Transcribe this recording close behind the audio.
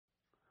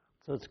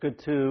So it's good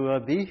to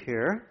be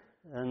here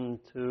and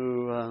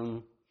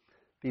to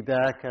be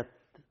back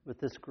with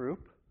this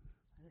group.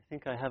 I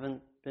think I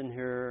haven't been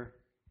here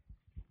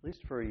at least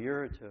for a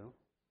year or two.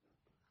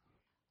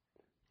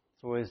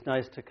 It's always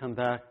nice to come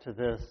back to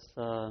this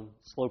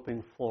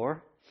sloping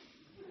floor.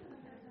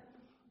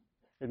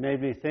 It made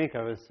me think,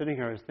 I was sitting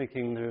here, I was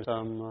thinking there's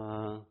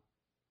some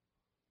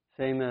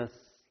famous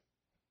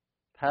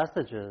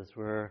passages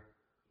where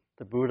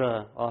the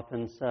Buddha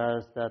often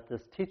says that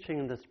this teaching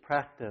and this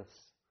practice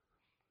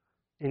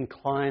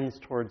inclines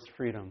towards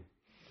freedom.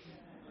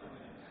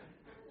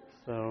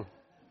 So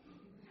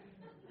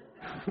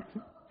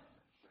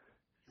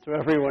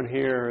everyone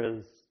here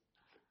is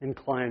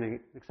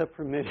inclining, except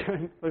for me,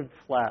 I'm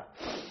flat.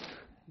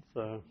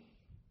 So,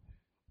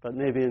 but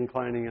maybe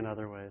inclining in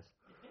other ways.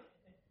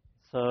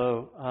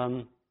 So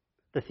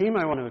the theme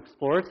I want to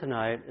explore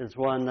tonight is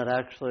one that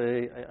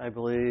actually, I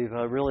believe,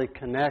 really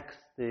connects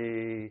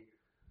the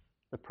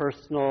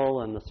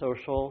personal and the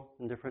social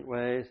in different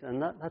ways.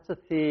 And that's a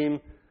theme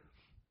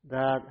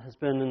that has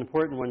been an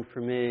important one for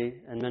me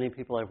and many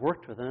people I've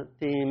worked with. And that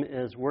theme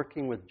is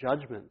working with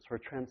judgments, or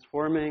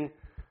transforming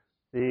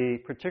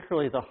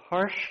particularly the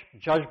harsh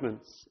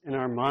judgments in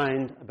our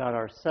mind about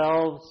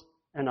ourselves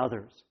and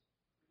others.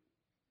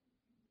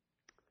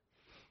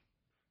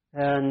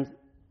 And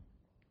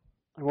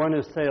I want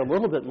to say a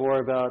little bit more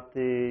about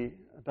the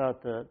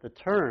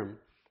term.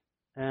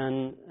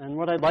 And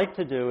what I'd like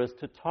to do is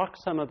to talk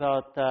some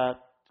about that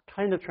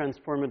kind of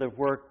transformative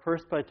work,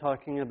 first by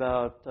talking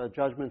about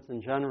judgments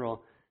in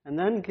general, and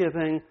then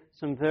giving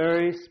some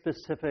very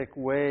specific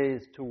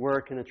ways to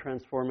work in a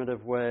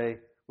transformative way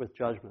with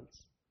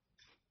judgments.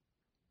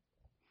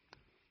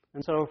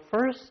 And so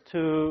first,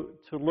 to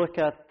look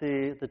at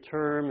the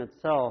term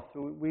itself,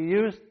 we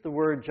use the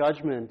word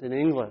judgment in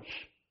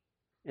English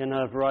in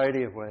a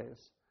variety of ways.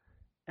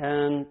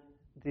 And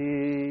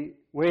the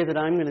way that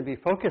I'm going to be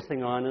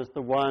focusing on is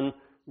the one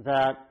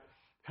that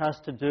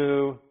has to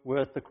do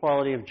with the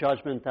quality of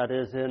judgment that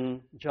is in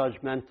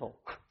judgmental.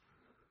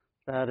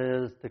 That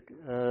is,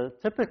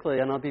 typically,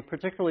 and I'll be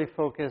particularly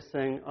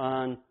focusing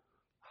on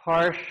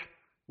harsh,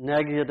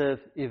 negative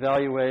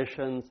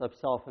evaluations of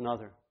self and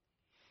other.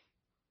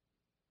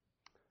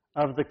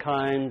 Of the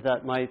kind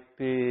that might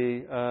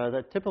be,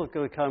 that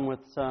typically come with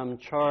some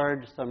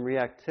charge, some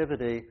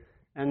reactivity,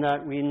 and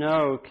that we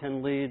know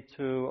can lead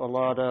to a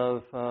lot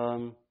of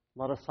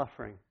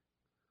suffering.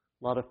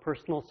 A lot of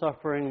personal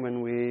suffering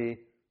when we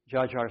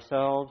judge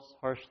ourselves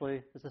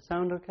harshly. Does it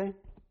sound okay?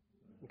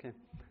 Okay.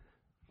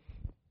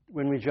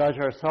 When we judge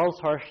ourselves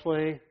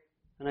harshly,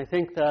 and I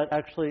think that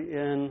actually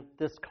in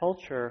this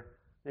culture,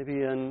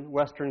 maybe in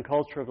Western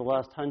culture of the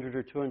last 100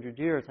 or 200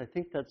 years, I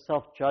think that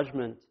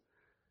self-judgment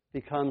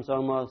becomes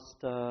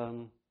almost,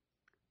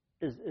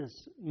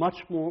 is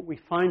much more, we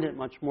find it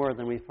much more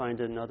than we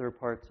find it in other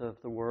parts of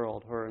the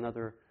world or in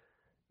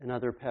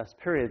other past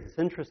periods. It's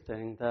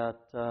interesting that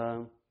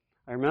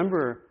I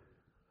remember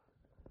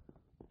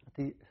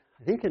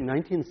I think in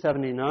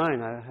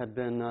 1979 I had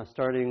been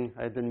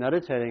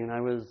meditating, and I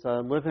was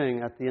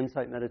living at the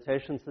Insight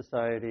Meditation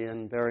Society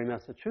in Berkeley,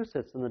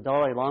 Massachusetts, and the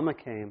Dalai Lama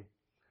came.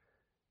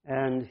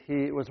 And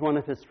it was one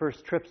of his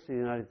first trips to the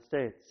United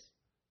States.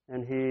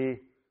 And he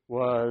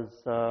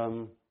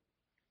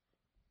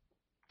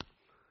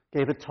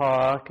gave a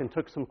talk and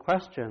took some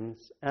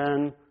questions.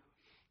 And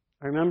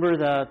I remember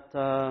that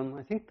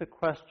I think the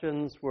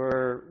questions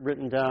were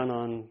written down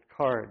on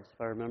cards, if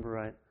I remember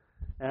right.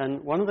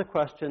 And one of the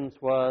questions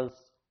was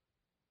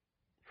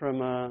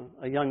from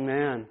a young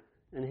man,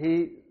 and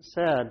he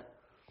said,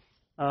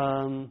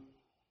 I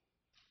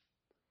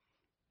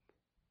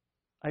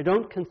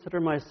don't consider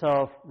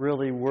myself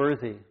really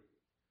worthy.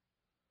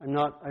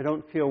 I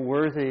don't feel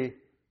worthy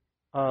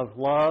of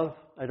love.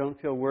 I don't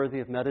feel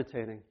worthy of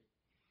meditating.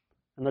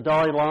 And the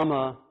Dalai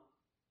Lama,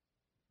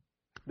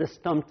 this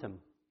stumped him.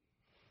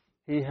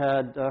 He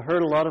had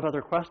heard a lot of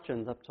other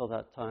questions up till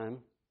that time,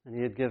 and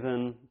he had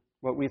given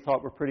what we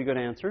thought were pretty good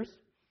answers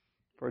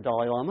for a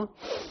Dalai Lama.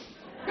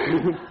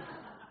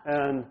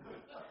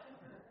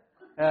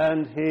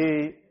 and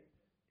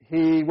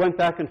he went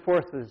back and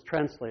forth with his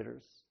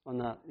translators on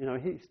that. You know,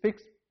 he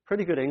speaks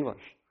pretty good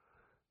English,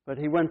 but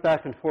he went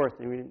back and forth.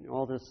 I mean,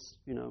 all this,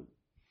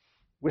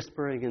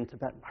 whispering in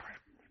Tibetan,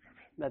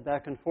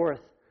 back and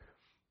forth.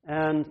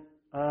 And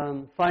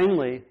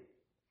finally,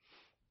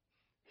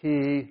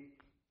 he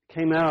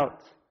came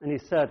out and he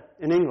said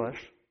in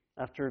English,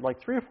 after like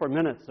 3 or 4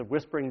 minutes of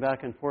whispering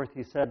back and forth,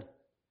 he said,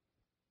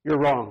 "You're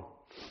wrong."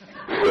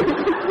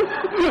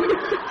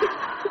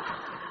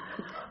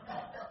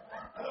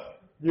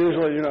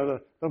 Usually,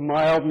 the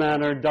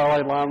mild-mannered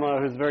Dalai Lama,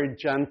 who's very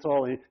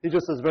gentle, he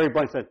just is very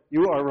blunt, said,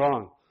 "You are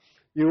wrong.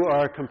 You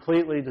are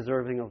completely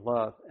deserving of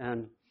love."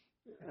 And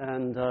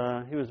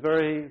he was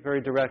very,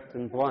 very direct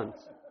and blunt.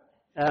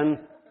 And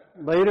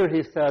later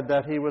he said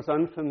that he was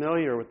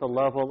unfamiliar with the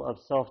level of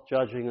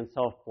self-judging and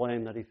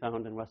self-blame that he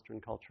found in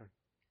Western culture.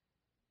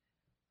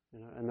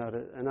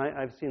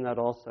 I've seen that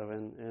also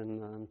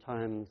in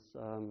times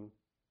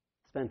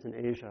spent in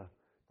Asia.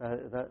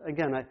 That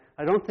again,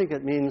 I don't think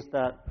it means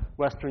that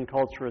Western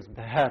culture is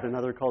bad and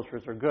other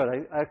cultures are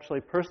good.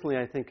 Personally,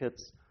 I think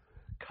it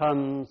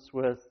comes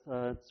with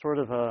sort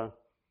of a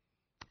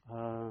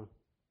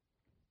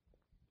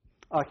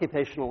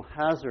occupational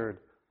hazard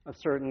of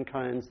certain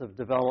kinds of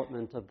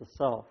development of the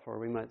self, or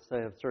we might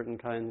say of certain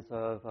kinds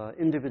of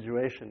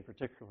individuation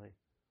particularly.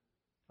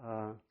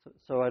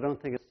 So I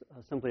don't think it's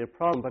simply a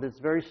problem, but it's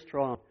very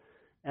strong.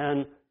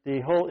 And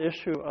the whole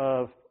issue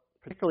of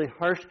particularly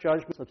harsh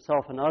judgments of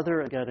self and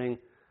other and getting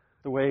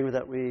the way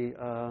that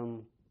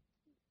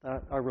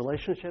that our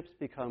relationships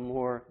become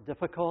more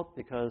difficult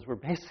because we're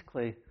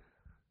basically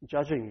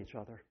judging each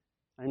other.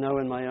 I know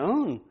in my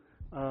own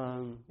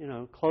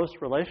close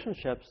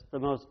relationships, the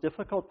most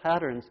difficult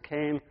patterns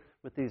came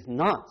with these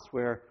knots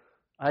where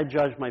I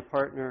judge my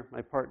partner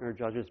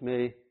judges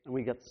me, and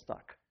we get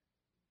stuck.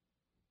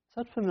 Is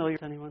that familiar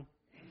to anyone?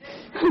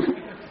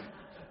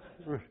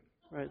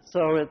 Right.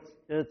 So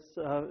it's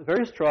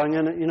very strong,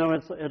 and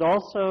it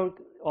also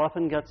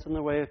often gets in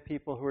the way of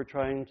people who are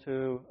trying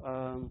to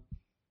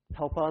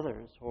help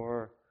others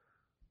or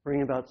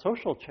bring about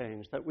social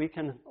change. That we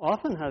can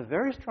often have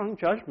very strong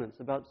judgments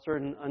about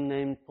certain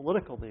unnamed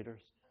political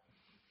leaders.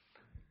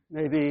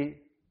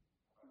 Maybe,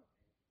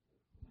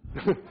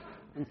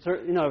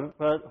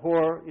 but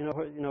for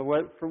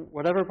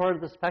whatever part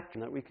of the spectrum,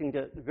 that we can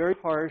get very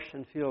harsh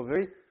and feel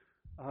very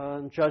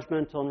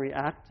judgmental and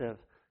reactive.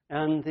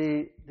 And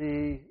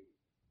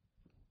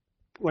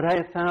what I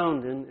have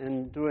found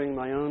in doing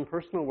my own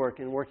personal work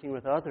and working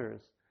with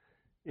others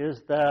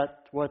is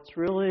that what's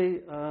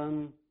really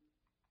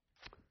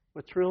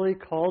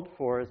called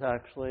for is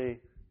actually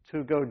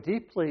to go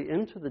deeply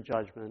into the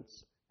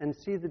judgments and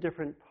see the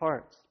different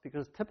parts.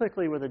 Because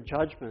typically with a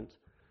judgment,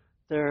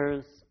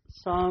 there's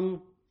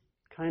some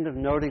kind of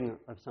noting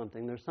of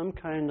something. There's some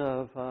kind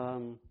of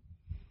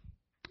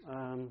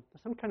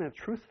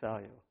truth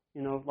value.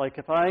 Like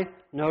if I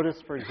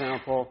notice, for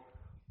example,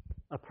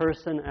 a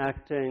person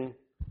acting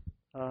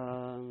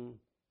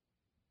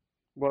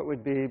what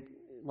would be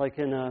like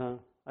in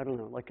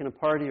a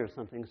party or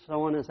something.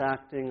 Someone is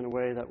acting in a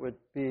way that would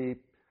be,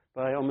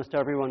 by almost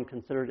everyone,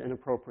 considered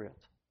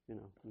inappropriate,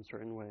 in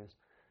certain ways.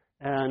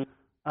 And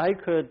I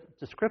could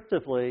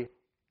descriptively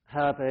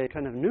have a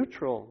kind of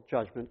neutral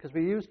judgment, because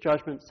we use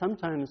judgment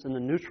sometimes in the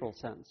neutral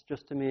sense,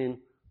 just to mean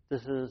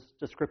this is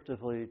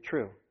descriptively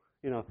true.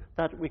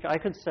 I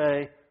could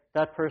say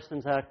that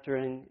person's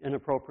acting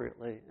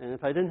inappropriately, and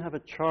if I didn't have a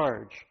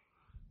charge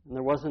and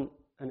there wasn't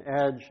an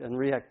edge and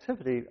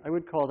reactivity, I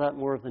would call that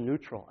more of the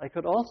neutral. I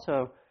could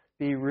also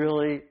be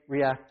really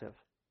reactive.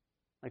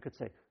 I could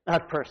say,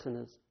 that person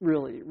is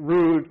really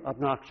rude,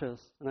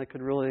 obnoxious, and I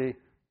could really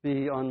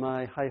be on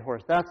my high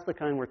horse. That's the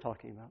kind we're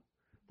talking about.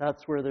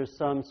 That's where there's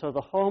some, so the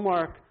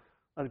hallmark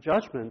of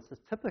judgments is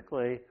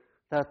typically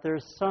that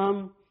there's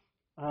some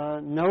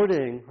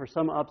noting or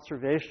some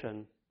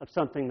observation of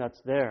something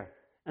that's there.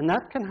 And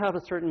that can have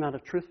a certain amount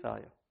of truth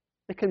value.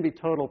 It can be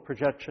total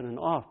projection and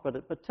off,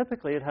 but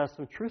typically it has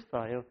some truth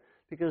value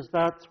because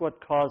that's what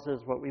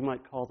causes what we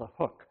might call the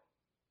hook.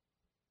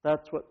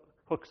 That's what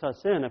hooks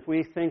us in. If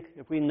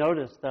we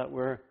notice that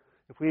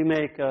if we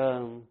make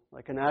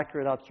like an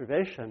accurate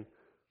observation,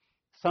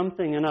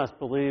 something in us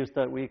believes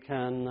that we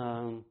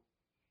can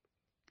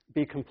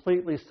be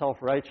completely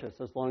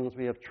self-righteous as long as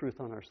we have truth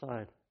on our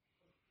side.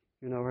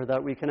 Or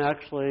that we can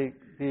actually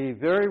be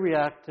very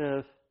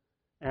reactive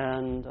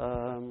and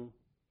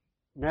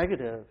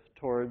negative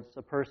towards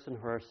a person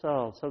or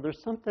ourselves. So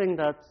there's something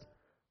that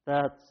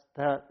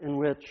in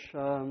which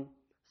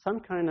some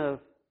kind of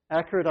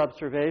accurate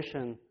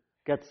observation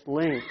gets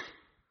linked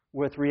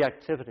with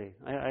reactivity.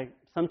 I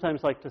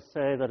sometimes like to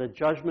say that a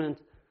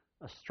judgment,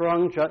 a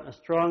strong,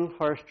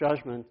 harsh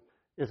judgment,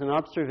 is an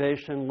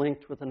observation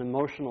linked with an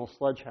emotional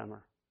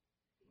sledgehammer.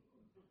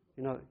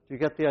 Do you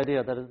get the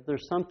idea that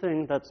there's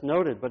something that's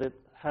noted, but it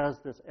has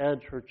this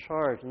edge or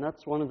charge, and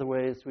that's one of the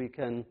ways we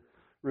can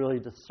really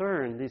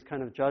discern these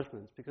kind of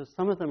judgments, because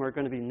some of them are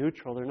going to be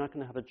neutral. They're not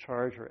going to have a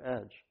charge or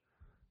edge.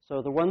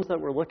 So the ones that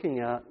we're looking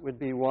at would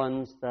be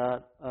ones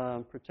that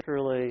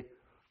particularly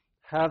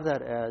have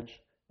that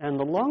edge. And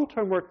the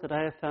long-term work that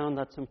I have found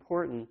that's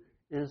important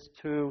is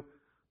to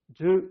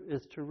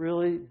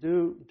really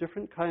do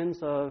different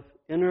kinds of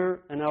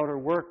inner and outer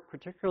work,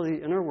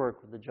 particularly inner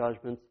work with the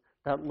judgments,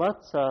 that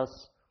lets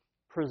us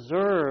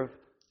preserve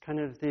kind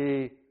of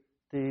the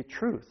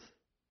truth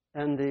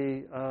and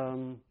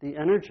the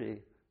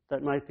energy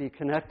that might be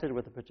connected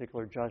with a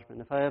particular judgment.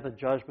 If I have a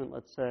judgment,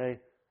 let's say,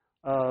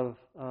 of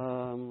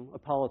a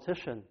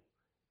politician,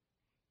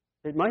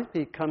 it might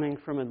be coming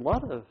from a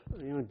lot of,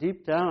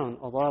 deep down,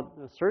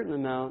 a certain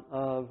amount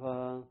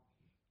of,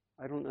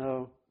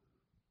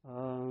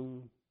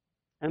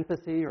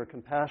 empathy or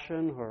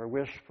compassion or a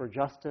wish for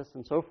justice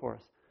and so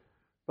forth.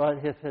 But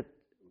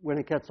when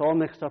it gets all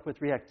mixed up with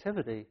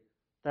reactivity,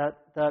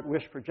 that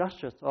wish for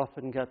justice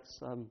often gets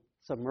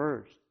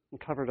submerged and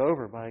covered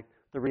over by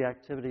the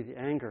reactivity, the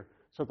anger.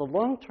 So the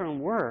long-term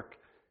work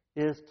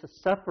is to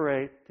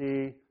separate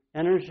the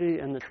energy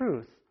and the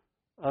truth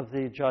of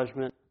the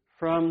judgment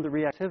from the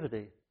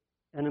reactivity.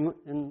 And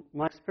in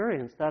my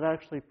experience, that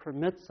actually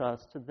permits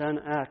us to then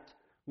act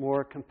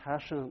more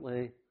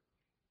compassionately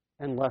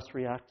and less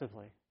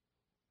reactively.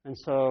 And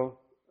so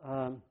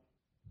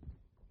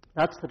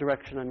that's the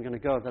direction I'm going to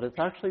go, that it's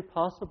actually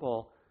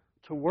possible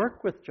to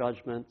work with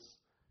judgments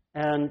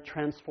and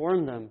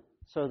transform them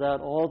so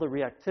that all the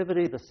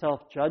reactivity, the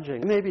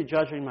self-judging, I may be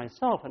judging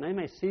myself and I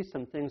may see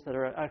some things that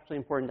are actually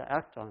important to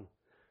act on.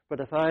 But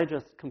if I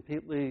just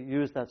completely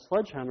use that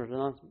sledgehammer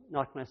to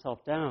knock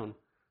myself down,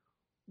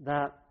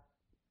 that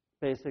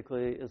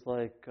basically is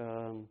like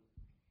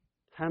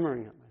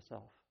hammering at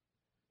myself.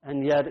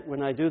 And yet,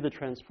 when I do the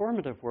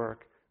transformative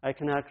work, I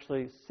can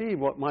actually see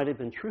what might have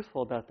been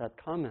truthful about that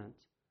comment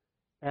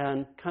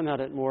and come at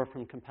it more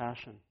from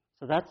compassion.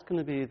 So that's going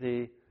to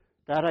be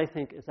that I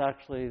think is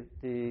actually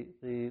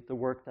the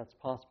work that's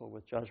possible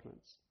with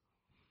judgments.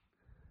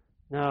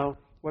 Now,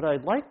 what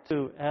I'd like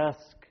to ask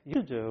you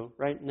to do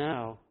right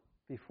now,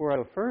 before I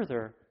go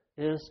further,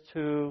 is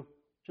to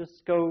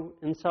just go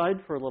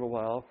inside for a little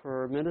while,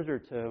 for a minute or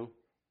two,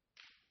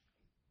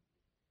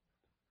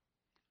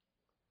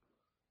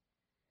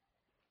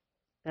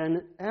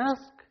 and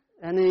ask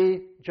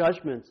any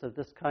judgments of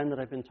this kind that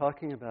I've been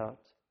talking about,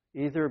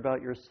 either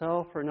about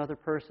yourself or another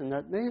person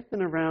that may have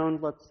been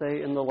around, let's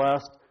say, in the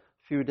last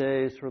few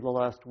days or the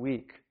last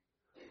week.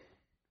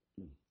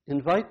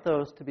 Invite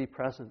those to be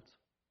present.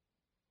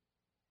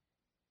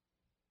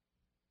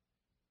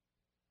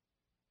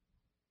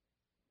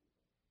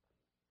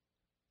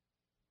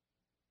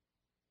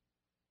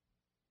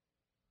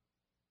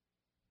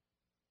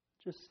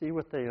 Just see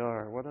what they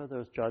are. What are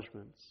those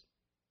judgments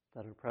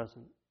that are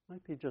present?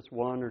 Might be just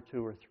 1 or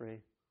 2 or 3.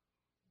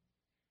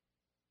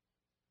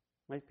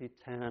 Might be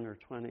 10 or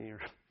 20,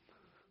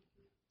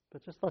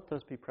 but just let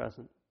those be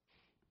present.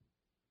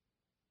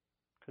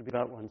 Could be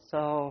about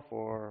oneself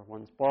or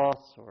one's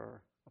boss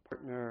or a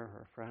partner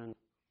or a friend.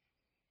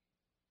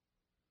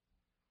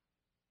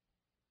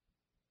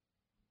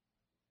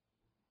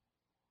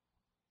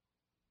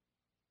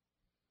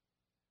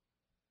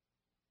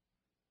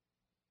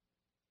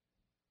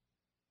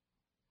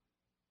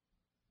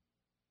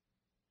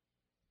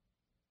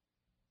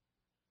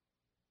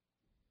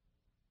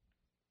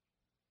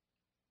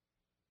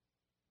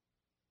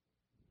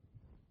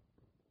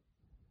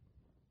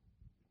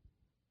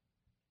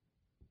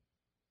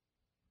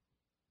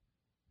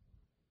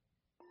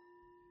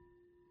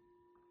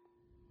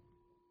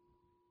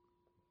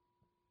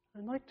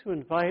 I'd like to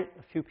invite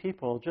a few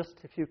people, just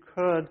if you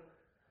could,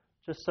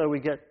 just so we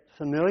get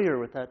familiar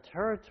with that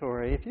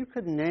territory, if you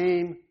could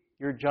name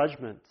your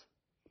judgment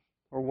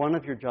or one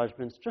of your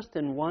judgments just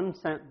in one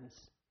sentence,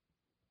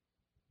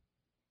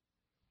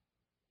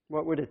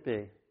 what would it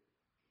be?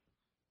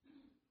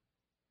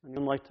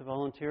 Anyone like to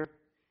volunteer?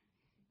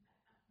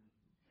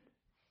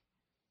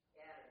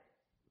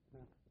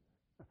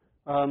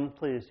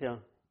 Please, yeah.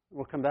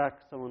 We'll come back.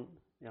 Someone,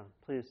 yeah,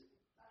 please.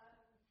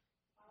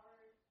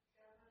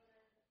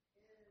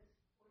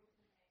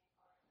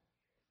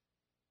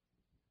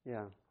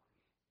 Yeah.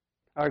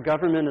 Our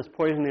government is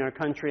poisoning our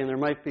country, and there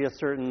might be a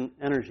certain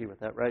energy with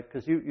that, right?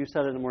 Because you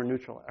said it in a more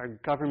neutral. Our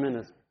government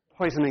is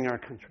poisoning our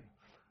country.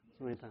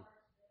 So many times.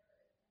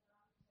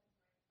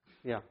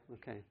 Yeah,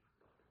 okay.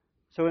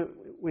 So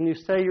when you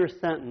say your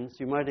sentence,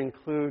 you might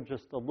include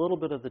just a little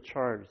bit of the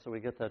charge so we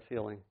get that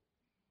feeling.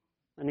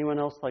 Anyone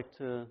else like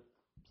to,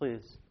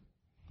 please?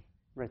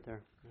 Right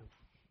there.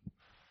 Yeah.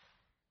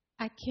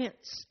 I can't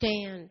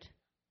stand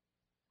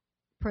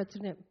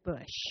President Bush.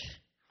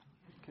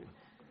 Okay.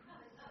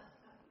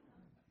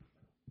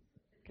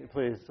 Okay,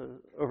 please.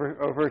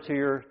 Over to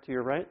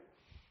your right.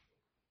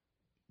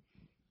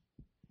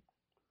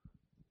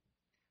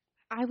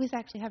 I was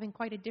actually having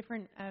quite a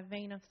different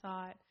vein of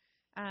thought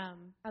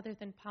other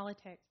than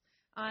politics.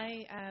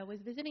 I was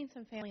visiting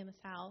some family in the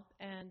South,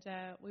 and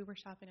we were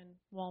shopping in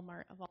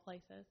Walmart, of all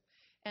places.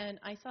 And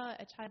I saw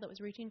a child that was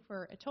reaching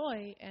for a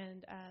toy,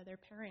 and their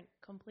parent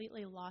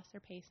completely lost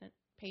their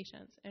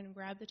patience and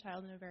grabbed the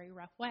child in a very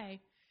rough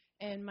way.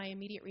 And my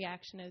immediate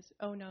reaction is,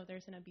 oh, no,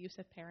 there's an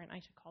abusive parent. I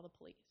should call the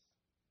police.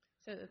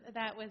 So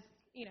that was,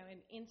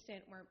 an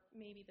instant where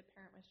maybe the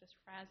parent was just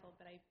frazzled,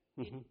 but I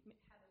didn't have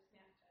a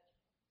snap judgment.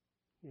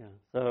 Yeah,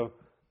 so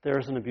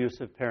there's an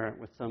abusive parent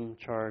with some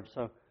charge.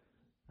 So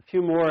a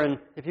few more, and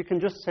if you can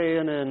just say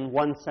it in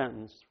one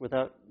sentence,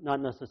 without, not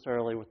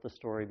necessarily with the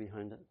story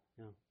behind it.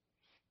 Yeah.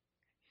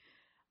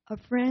 A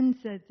friend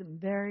said some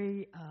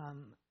very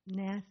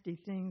nasty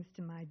things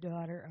to my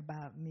daughter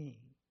about me.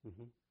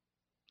 Mm-hmm.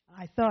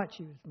 I thought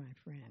she was my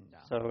friend.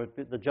 So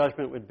the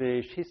judgment would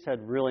be, she said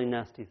really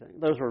nasty things.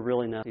 Those were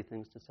really nasty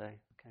things to say.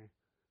 Okay.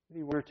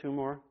 Maybe 1 or 2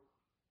 more.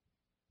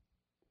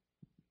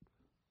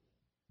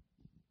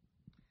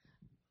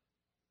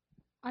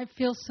 I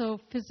feel so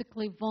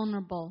physically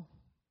vulnerable.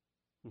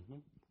 Mm-hmm.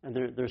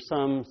 And there's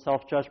some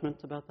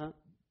self-judgment about that?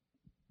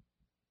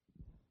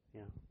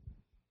 Yeah.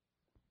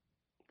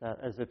 That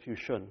as if you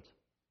shouldn't.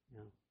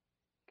 Yeah.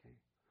 Okay.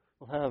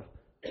 We'll have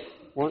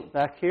one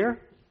back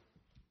here.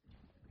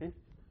 Okay.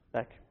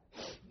 Back.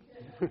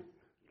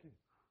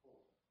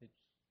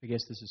 I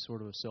guess this is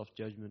sort of a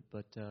self-judgment,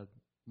 but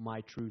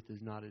my truth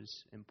is not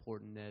as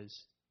important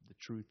as the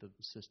truth of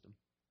the system.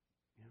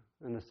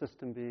 Yeah. And the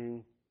system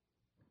being?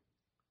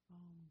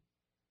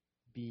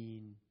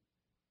 Being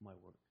my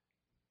work.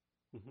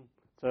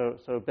 Mm-hmm.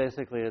 So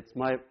basically, it's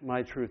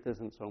my truth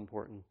isn't so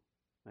important.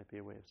 Might be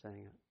a way of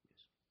saying it.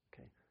 Yes.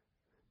 Okay.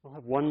 We'll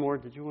have one more.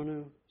 Did you want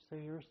to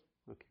say yours?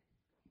 Okay.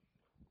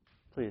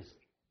 Please.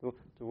 Do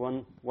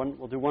one.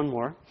 We'll do one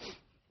more.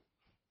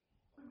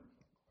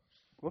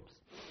 Whoops.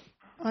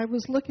 I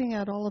was looking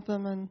at all of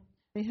them, and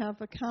they have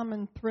a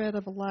common thread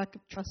of a lack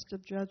of trust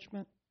of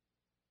judgment.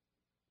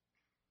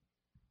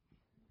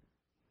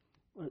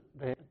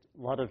 A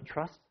lot of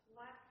trust?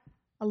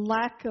 A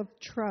lack of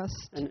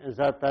trust. And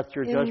that's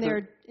your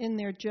judgment? In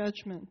their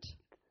judgment.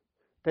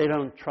 They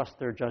don't trust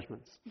their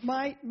judgments.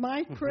 My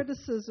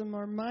criticism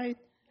or my...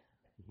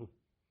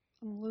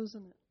 I'm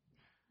losing it.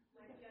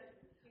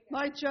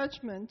 My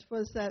judgment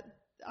was that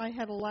I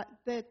had a lot...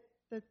 that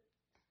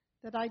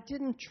I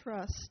didn't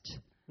trust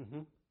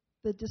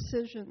the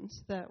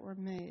decisions that were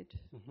made.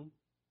 Mm-hmm.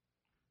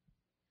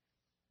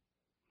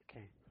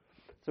 Okay.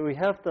 So we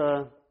have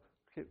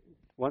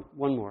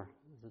one more.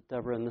 Is it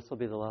Deborah? And this will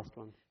be the last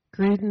one.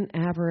 Greed and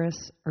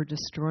avarice are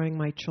destroying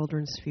my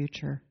children's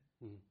future.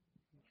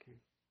 Okay.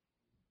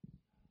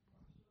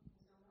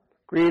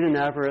 Greed and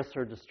avarice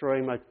are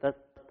destroying my...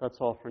 That's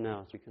all for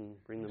now, so you can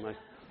bring the mic.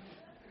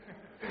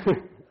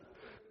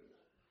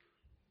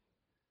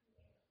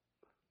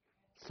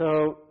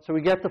 So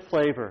we get the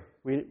flavor.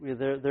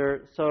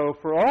 So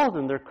for all of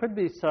them, there could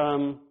be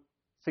some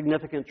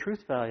significant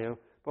truth value,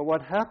 but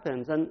what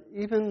happens, and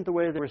even the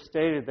way they were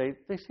stated,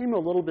 they seem a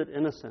little bit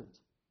innocent,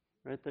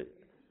 right?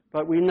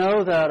 But we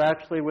know that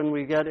actually when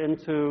we get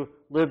into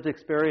lived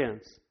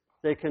experience,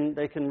 they can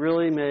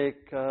really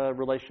make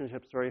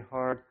relationships very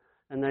hard,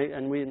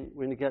 and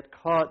when you get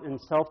caught in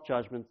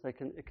self-judgments,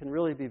 it can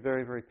really be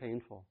very, very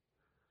painful.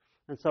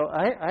 And so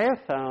I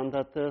have found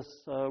that this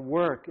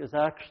work is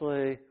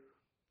actually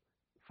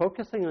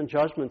focusing on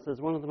judgments is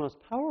one of the most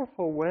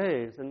powerful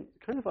ways, and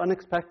kind of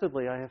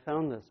unexpectedly I have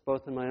found this,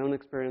 both in my own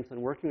experience and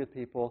working with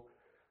people,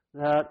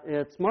 that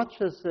it's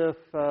much as if,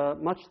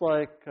 much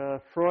like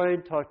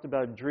Freud talked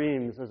about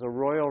dreams as a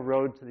royal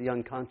road to the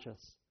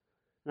unconscious.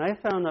 And I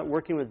found that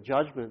working with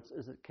judgments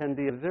can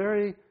be a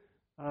very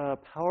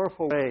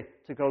powerful way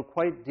to go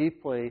quite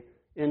deeply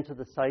into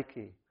the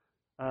psyche.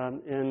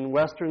 In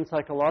Western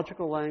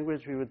psychological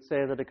language, we would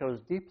say that it goes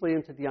deeply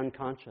into the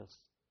unconscious.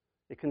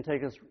 It can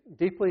take us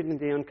deeply into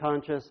the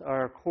unconscious,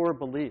 our core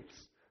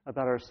beliefs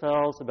about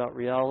ourselves, about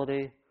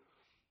reality,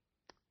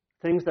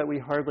 things that we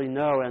hardly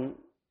know. And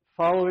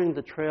following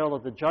the trail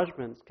of the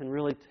judgments can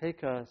really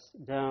take us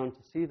down to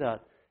see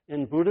that.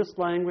 In Buddhist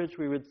language,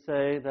 we would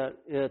say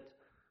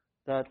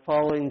that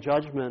following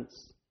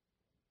judgments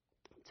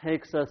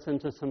takes us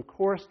into some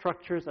core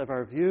structures of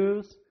our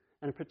views,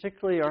 and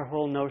particularly our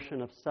whole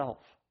notion of self,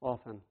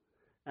 often,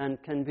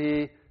 and can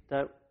be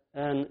that.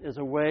 And is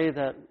a way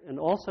that, and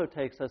also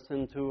takes us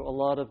into a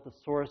lot of the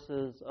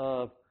sources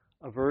of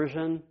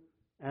aversion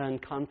and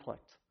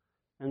conflict.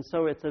 And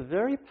so it's a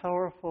very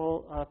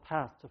powerful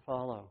path to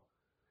follow.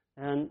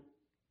 And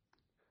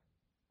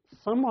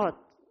somewhat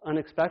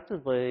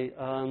unexpectedly,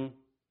 I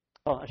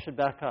should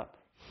back up.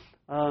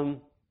 I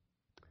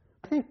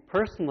think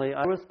personally,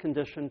 I was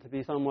conditioned to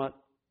be somewhat,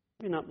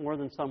 maybe not more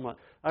than somewhat,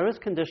 I was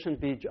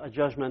conditioned to be a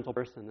judgmental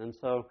person. And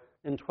so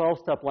in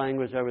 12-step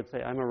language, I would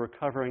say I'm a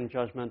recovering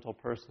judgmental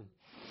person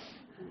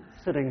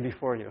sitting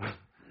before you.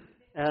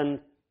 And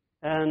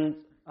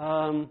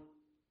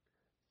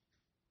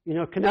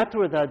connected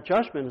with that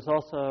judgment is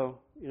also,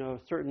 a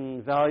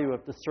certain value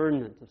of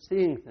discernment, of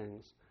seeing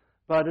things.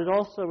 But it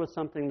also was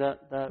something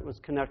that was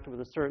connected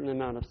with a certain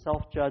amount of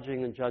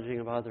self-judging and judging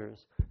of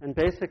others. And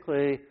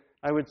basically,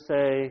 I would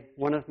say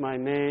one of my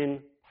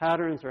main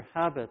patterns or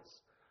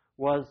habits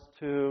was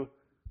to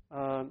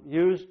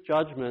use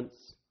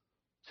judgments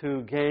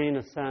to gain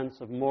a sense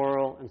of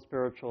moral and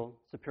spiritual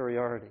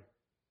superiority.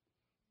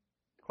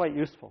 Quite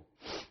useful.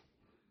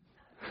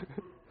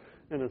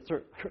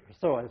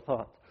 So I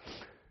thought.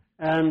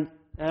 And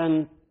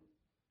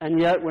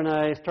yet when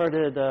I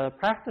started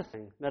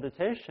practicing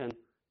meditation,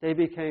 they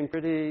became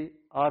pretty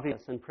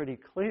obvious and pretty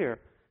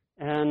clear.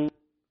 And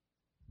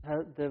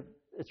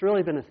it's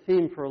really been a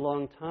theme for a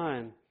long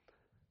time.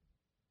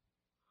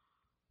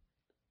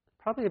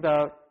 Probably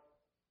about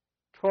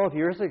 12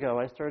 years ago,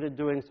 I started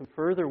doing some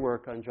further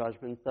work on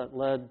judgments that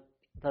led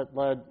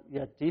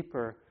yet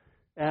deeper,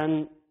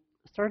 and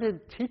started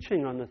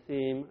teaching on the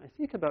theme, I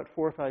think about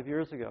 4 or 5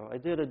 years ago. I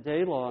did a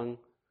day-long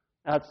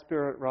at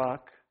Spirit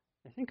Rock,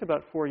 I think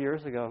about 4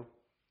 years ago.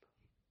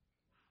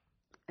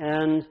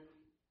 And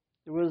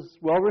it was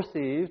well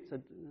received,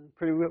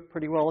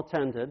 pretty well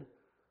attended.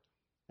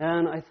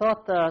 And I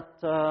thought that,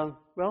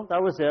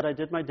 that was it. I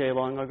did my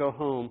day-long, I'll go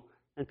home.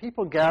 And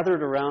people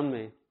gathered around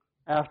me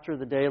after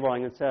the day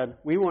long and said,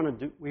 we want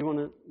to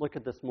look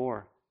at this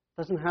more.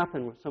 It doesn't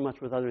happen so much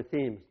with other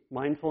themes.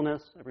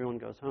 Mindfulness, everyone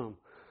goes home.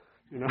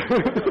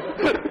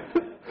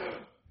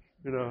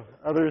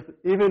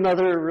 even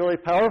other really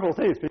powerful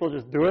things. People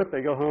just do it,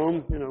 they go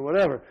home,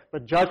 whatever.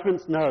 But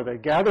judgments, no. They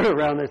gather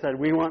around, they said,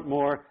 we want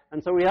more.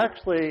 And so we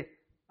actually,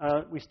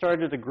 we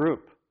started a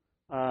group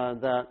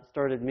that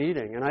started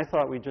meeting. And I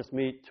thought we'd just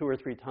meet 2 or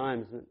 3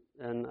 times.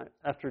 And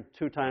after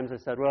 2 times, I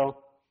said,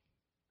 well,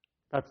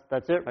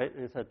 that's it, right?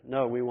 And they said,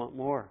 no, we want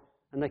more.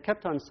 And they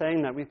kept on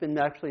saying that. We've been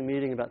actually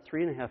meeting about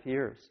 3.5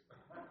 years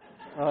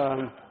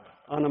on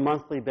a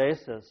monthly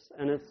basis.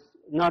 And it's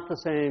not the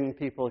same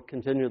people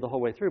continue the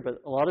whole way through,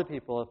 but a lot of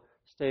people have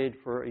stayed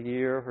for a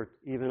year or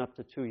even up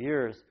to 2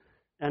 years.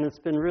 And it's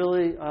been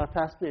really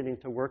fascinating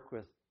to work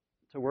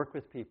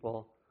with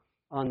people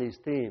on these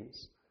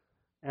themes.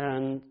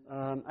 And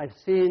I've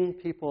seen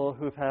people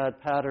who've had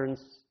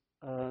patterns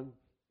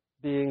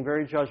being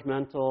very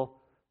judgmental,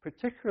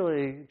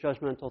 particularly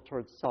judgmental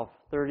towards self,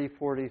 30,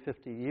 40,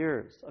 50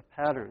 years of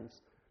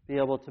patterns, be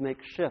able to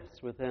make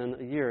shifts within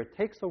a year. It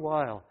takes a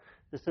while.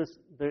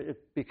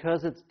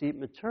 Because it's deep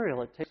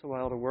material, it takes a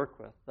while to work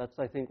with. That's,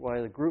 I think,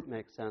 why the group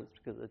makes sense,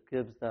 because it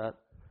gives that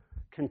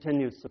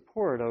continued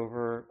support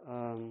over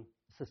a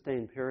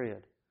sustained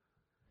period.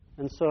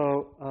 And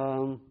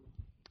so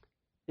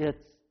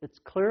it's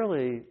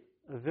clearly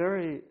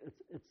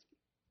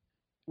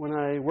when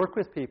I work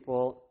with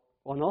people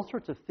on all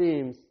sorts of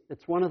themes,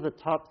 it's one of the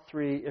top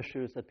 3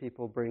 issues that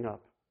people bring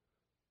up.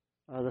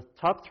 The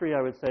top 3,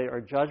 I would say,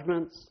 are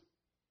judgments,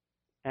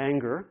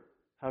 anger.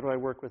 How do I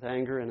work with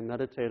anger in a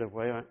meditative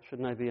way?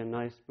 Shouldn't I be a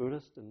nice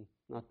Buddhist and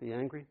not be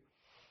angry?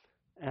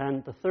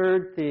 And the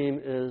third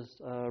theme is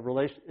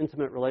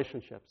intimate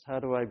relationships. How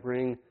do I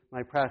bring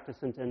my practice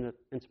into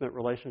intimate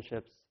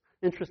relationships?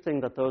 Interesting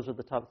that those are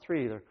the top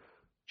 3. They're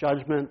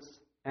judgments,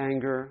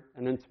 anger,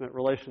 and intimate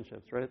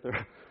relationships, right?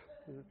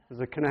 There's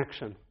a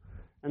connection.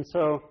 And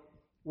so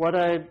what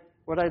I'd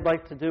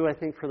like to do, I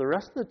think, for the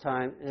rest of the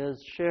time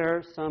is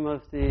share some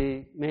of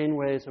the main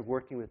ways of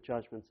working with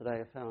judgments that I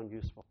have found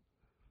useful,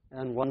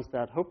 and ones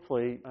that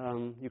hopefully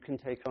you can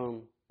take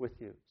home with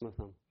you, some of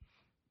them.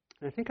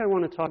 And I think I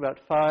want to talk about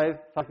five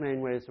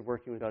main ways of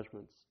working with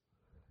judgments.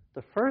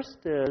 The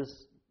first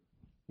is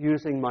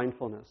using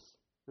mindfulness.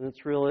 And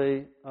it's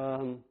really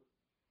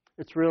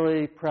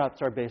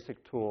perhaps our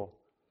basic tool.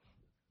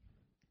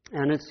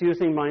 And it's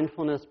using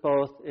mindfulness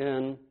both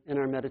in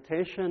our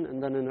meditation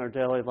and then in our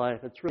daily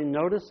life. It's really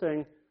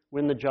noticing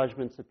when the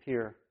judgments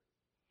appear.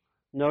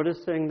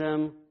 Noticing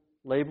them,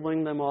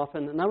 labeling them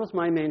often. And that was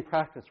my main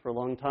practice for a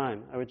long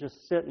time. I would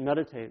just sit and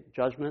meditate.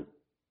 Judgment,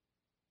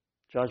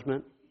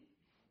 judgment,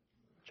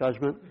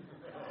 judgment.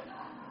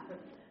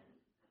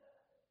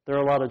 There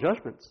are a lot of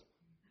judgments.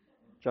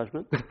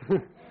 Judgment.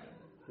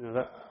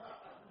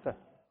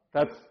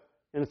 That's,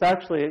 and it's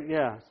actually,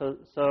 yeah.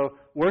 So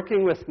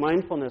working with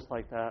mindfulness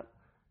like that,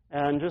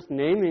 and just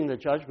naming the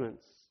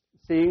judgments,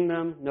 seeing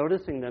them,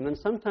 noticing them, and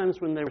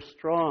sometimes when they're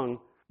strong,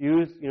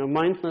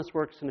 mindfulness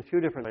works in a few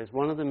different ways.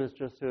 One of them is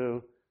just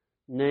to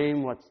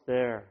name what's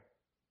there.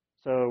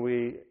 So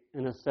we,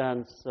 in a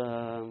sense,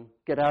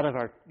 get out of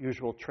our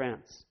usual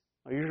trance.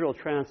 Our usual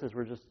trance is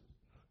we're just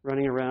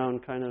running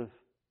around kind of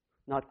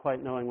not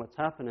quite knowing what's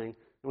happening.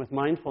 And with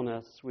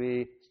mindfulness,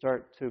 we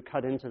start to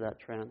cut into that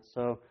trance.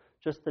 So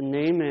just the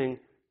naming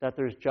that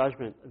there's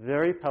judgment, a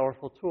very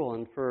powerful tool.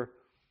 And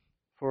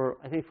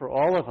I think for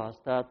all of us,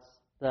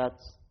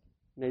 that's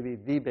maybe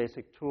the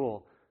basic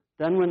tool.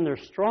 Then when they're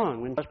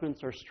strong, when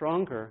judgments are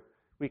stronger,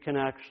 we can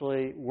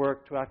actually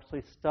work to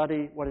actually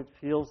study what it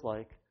feels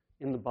like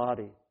in the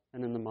body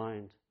and in the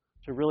mind.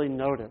 To really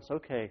notice,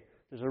 okay,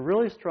 there's a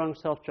really strong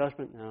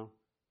self-judgment now.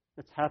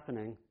 It's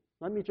happening.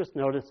 Let me just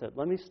notice it.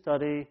 Let me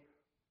study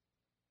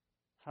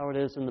how it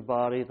is in the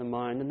body, the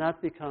mind, and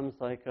that becomes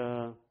like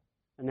an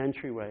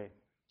entryway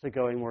to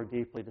going more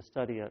deeply to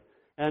study it.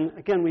 And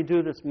again, we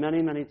do this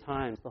many, many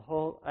times.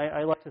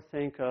 I like to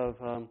think of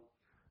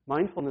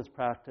mindfulness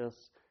practice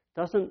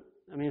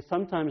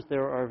sometimes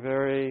there are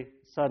very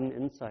sudden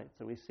insights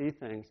and we see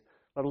things,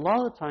 but a lot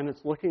of the time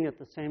it's looking at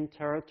the same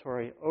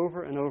territory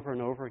over and over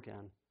and over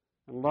again.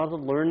 And a lot of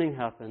the learning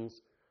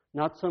happens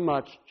not so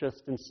much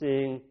just in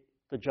seeing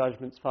the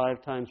judgments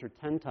 5 times or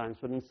 10 times,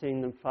 but in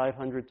seeing them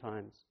 500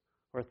 times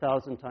or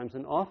 1,000 times.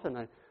 And often,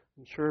 I'm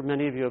sure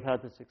many of you have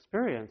had this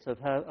experience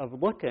of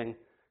looking,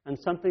 and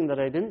something that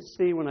I didn't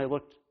see when I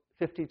looked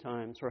 50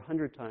 times or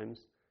 100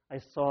 times, I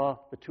saw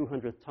the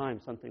 200th time.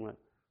 Something went,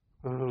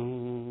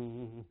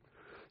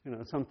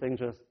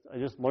 I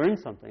just learned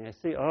something. I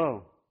see,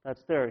 oh,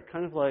 that's there.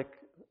 Kind of like,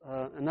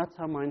 and that's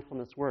how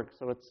mindfulness works.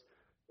 So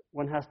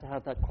one has to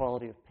have that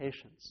quality of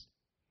patience.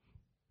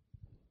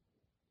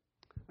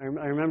 I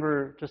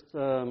remember just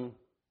a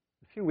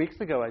few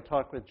weeks ago, I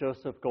talked with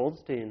Joseph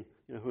Goldstein,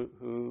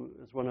 who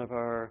is one of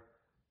our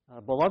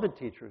beloved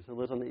teachers who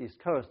lives on the East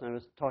Coast, and I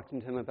was talking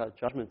to him about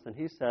judgments, and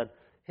he said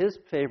his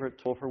favorite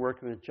tool for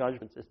working with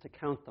judgments is to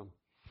count them.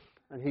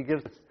 And he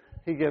gives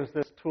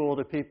this tool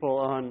to people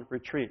on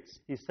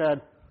retreats. He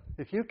said,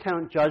 if you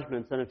count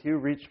judgments and if you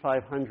reach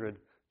 500,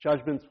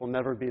 judgments will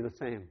never be the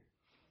same.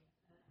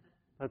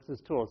 That's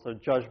his tool. So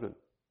judgment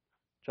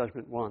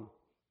 1,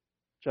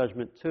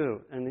 judgment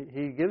too. And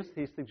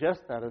he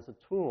suggests that as a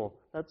tool.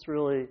 That's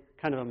really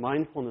kind of a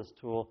mindfulness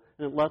tool,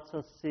 and it lets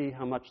us see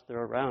how much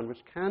they're around,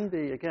 which can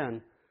be,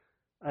 again,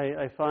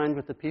 I find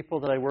with the people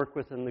that I work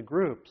with in the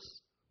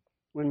groups,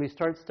 when we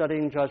start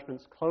studying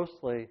judgments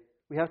closely,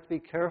 we have to be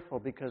careful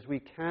because we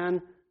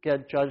can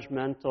get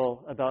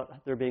judgmental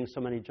about there being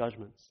so many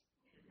judgments.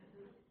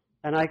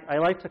 And I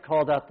like to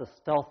call that the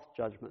stealth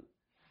judgment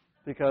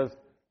because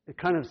it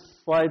kind of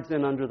slides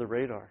in under the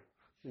radar.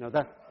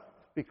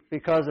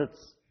 Because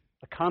it's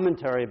a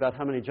commentary about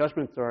how many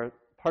judgments there are,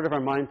 part of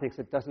our mind thinks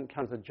it doesn't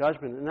count as a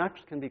judgment, and it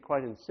actually can be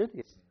quite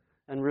insidious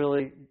and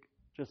really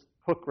just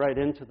hook right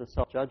into the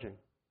self-judging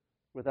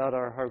without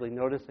our hardly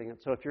noticing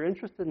it. So if you're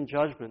interested in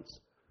judgments,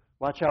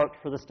 watch out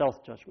for the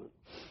stealth judgment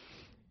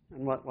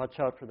and watch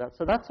out for that.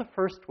 So that's the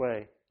first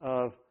way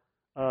of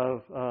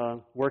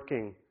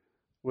working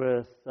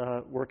with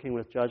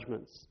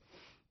judgments.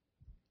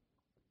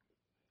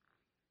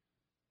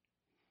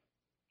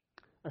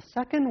 A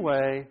second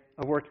way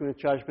of working with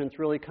judgments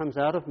really comes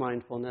out of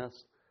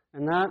mindfulness,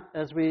 and that,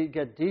 as we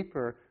get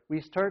deeper,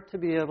 we start to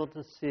be able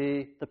to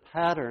see the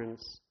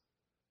patterns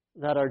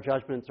that our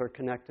judgments are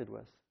connected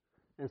with.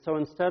 And so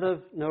instead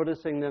of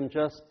noticing them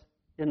just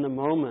in the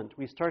moment,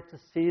 we start to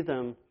see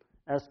them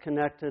as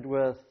connected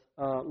with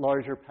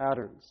larger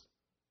patterns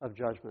of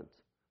judgment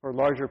or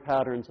larger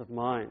patterns of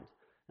mind.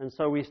 And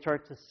so we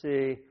start to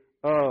see,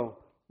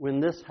 when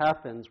this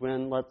happens,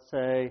 when, let's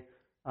say,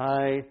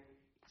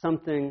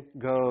 something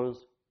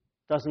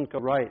doesn't go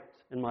right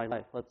in my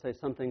life. Let's say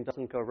something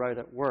doesn't go right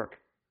at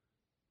work.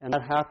 And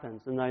that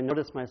happens, and I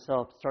notice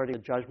myself starting to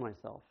judge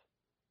myself.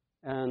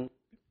 And,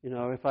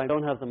 if I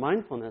don't have the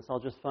mindfulness, I'll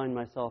just find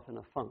myself in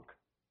a funk.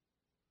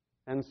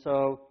 And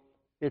so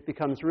it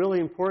becomes really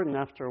important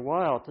after a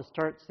while to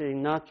start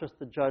seeing not just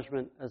the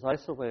judgment as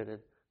isolated,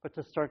 but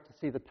to start to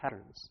see the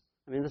patterns.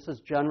 I mean, this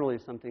is generally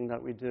something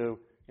that we do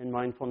in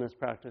mindfulness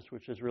practice,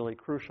 which is really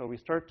crucial. We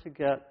start to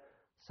get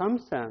some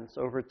sense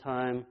over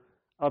time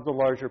of the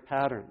larger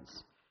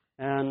patterns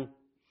and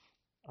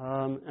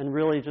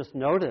really just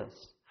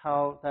notice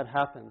how that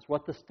happens,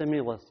 what the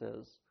stimulus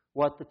is,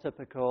 what the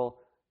typical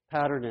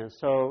pattern is.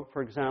 So,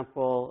 for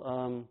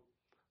example,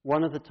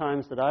 one of the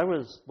times that I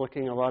was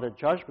looking a lot at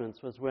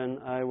judgments was when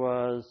I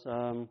was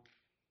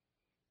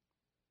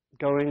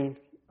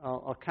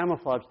I'll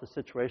camouflage the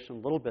situation a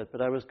little bit,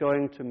 but I was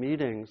going to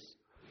meetings,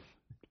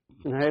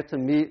 and I had to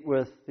meet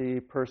with the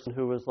person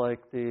who was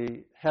like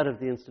the head of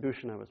the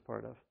institution I was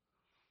part of.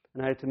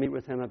 And I had to meet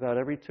with him about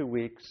every 2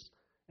 weeks,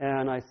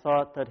 and I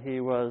thought that he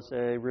was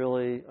a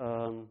really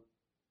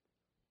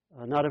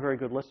not a very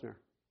good listener.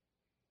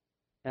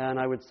 And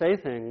I would say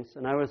things,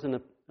 and I was in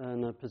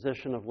a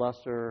position of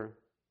lesser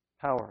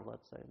power,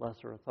 let's say,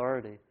 lesser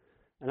authority.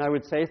 And I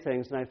would say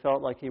things, and I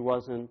felt like he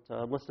wasn't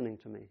listening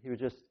to me.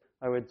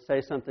 I would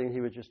say something, he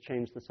would just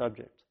change the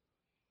subject.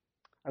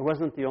 I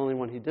wasn't the only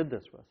one he did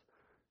this with.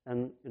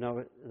 And,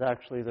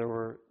 actually there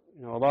were,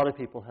 a lot of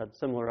people had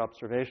similar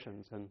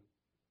observations and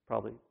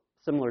probably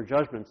similar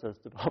judgments as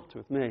developed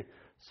with me.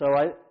 So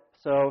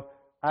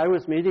I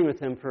was meeting with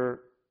him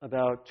for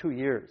about 2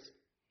 years.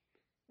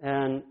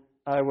 And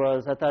I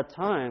was, at that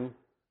time,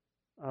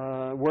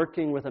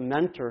 working with a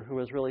mentor who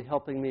was really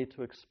helping me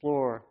to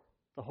explore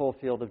the whole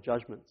field of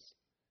judgments.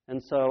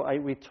 And so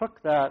we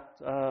took that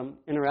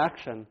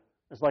interaction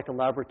as like a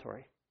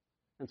laboratory.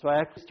 And so I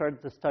actually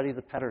started to study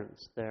the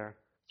patterns there,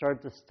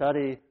 started to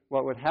study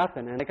what would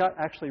happen. And I got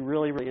actually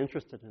really, really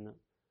interested in it.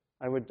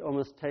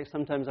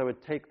 Sometimes I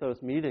would take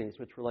those meetings,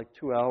 which were like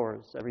 2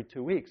 hours every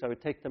 2 weeks. I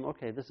would take them,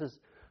 okay, this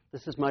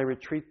is my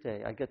retreat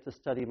day. I get to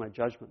study my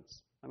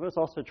judgments. I was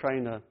also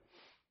trying to,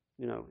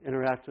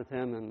 interact with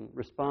him and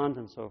respond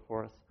and so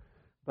forth.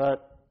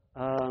 But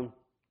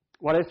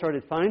what I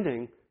started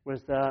finding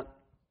was that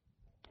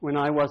when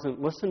I wasn't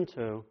listened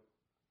to,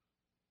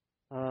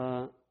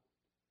 I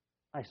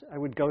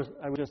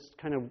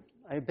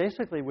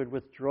basically would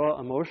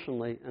withdraw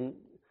emotionally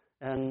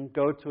and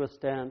go to a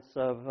stance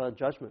of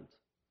judgment.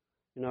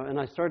 And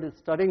I started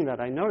studying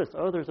that. I noticed,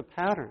 there's a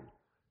pattern.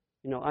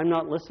 I'm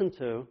not listened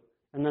to,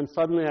 and then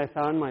suddenly I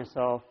found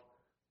myself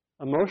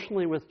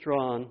emotionally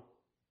withdrawn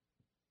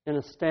in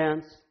a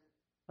stance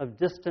of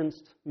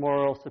distanced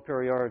moral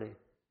superiority.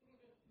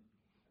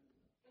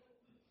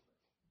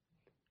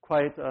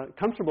 Quite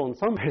comfortable in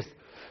some ways,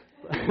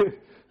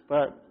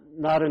 but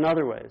not in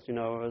other ways,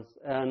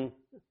 And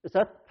is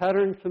that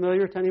pattern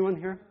familiar to anyone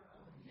here?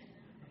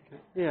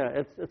 Okay.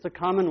 Yeah, it's a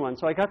common one.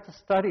 So I got to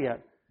study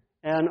it,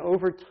 and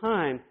over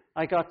time,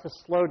 I got to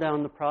slow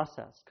down the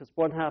process. Because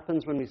what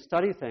happens when we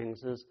study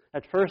things is,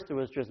 at first it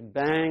was just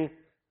bang,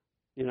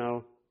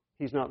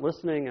 he's not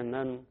listening, and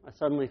then I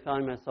suddenly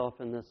found myself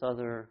in this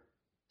other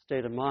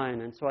state of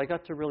mind. And so I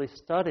got to really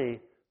study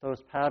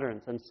those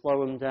patterns and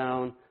slow them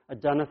down,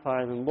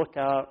 identify them, look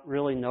out,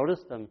 really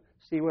notice them,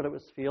 see what it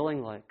was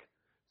feeling like.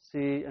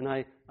 And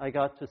I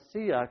got to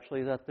see,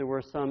 actually, that there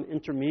were some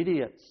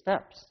intermediate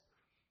steps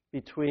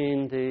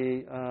between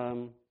the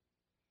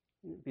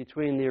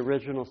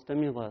original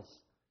stimulus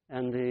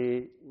and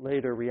the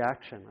later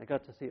reaction. I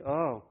got to see,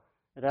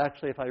 It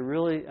actually, if I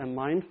really am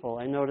mindful,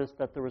 I noticed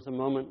that there was a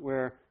moment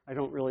where I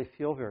don't really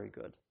feel very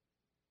good.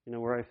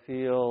 Where I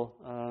feel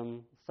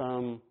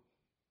some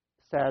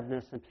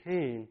sadness and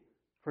pain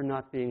for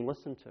not being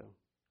listened to.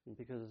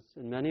 Because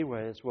in many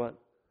ways, what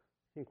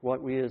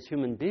we as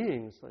human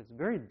beings, it's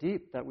very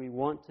deep that we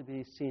want to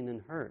be seen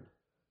and heard.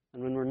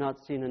 And when we're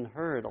not seen and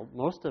heard,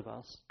 most of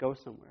us go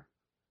somewhere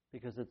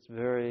because it's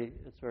very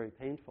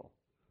painful.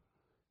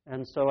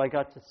 And so I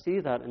got to see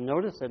that and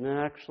notice it. And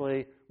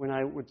actually, when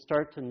I would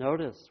start to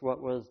notice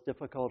what was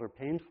difficult or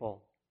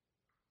painful,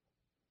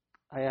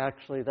 I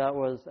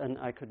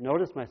could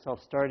notice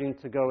myself starting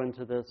to go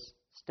into this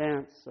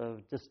stance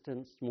of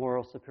distanced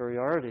moral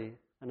superiority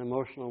and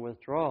emotional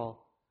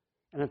withdrawal.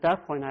 And at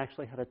that point, I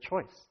actually had a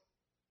choice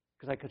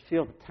because I could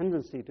feel the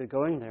tendency to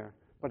going there.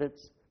 But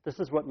this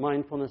is what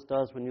mindfulness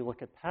does when you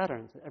look at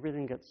patterns.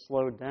 Everything gets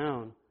slowed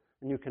down,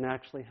 and you can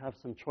actually have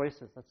some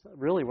choices. That's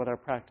really what our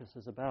practice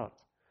is about.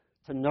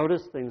 To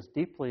notice things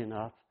deeply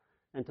enough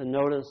and to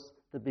notice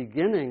the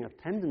beginning of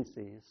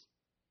tendencies,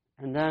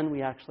 and then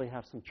we actually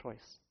have some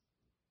choice.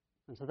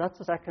 And so that's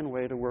the second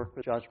way to work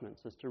with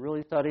judgments, is to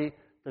really study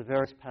the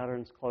various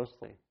patterns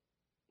closely.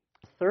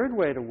 The third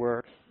way to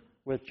work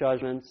with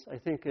judgments, I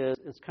think,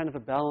 is kind of a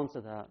balance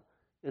of that.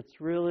 It's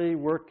really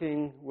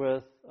working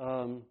with,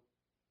 or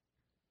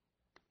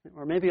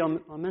maybe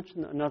I'll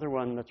mention another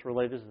one that's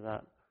related to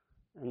that.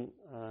 And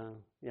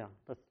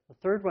the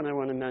third one I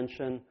want to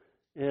mention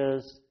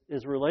is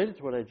related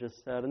to what I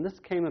just said. And this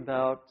came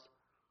about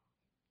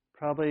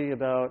probably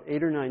about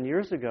 8 or 9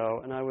 years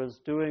ago, and I was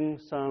doing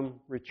some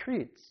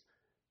retreats.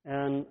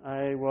 And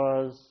I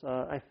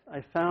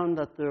found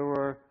that there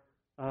were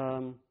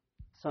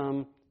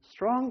some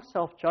strong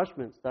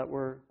self-judgments that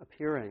were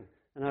appearing.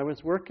 And I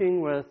was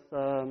working with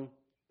a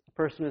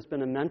person who's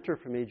been a mentor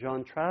for me,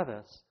 John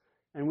Travis,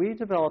 and we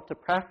developed a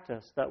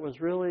practice that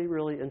was really,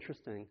 really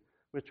interesting,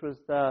 which was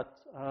that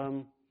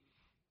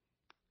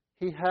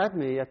he had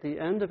me at the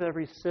end of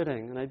every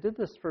sitting, and I did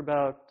this for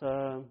about,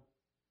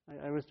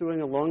 I was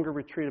doing a longer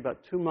retreat,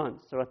 about 2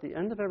 months. So at the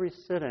end of every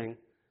sitting,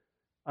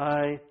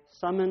 I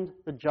summoned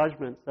the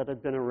judgments that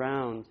had been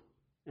around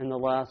in the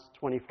last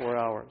 24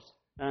 hours.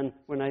 And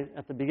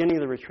at the beginning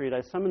of the retreat,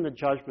 I summoned the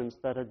judgments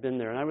that had been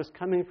there. And I was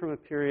coming from a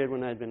period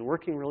when I had been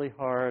working really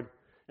hard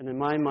and in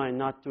my mind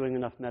not doing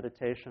enough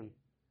meditation.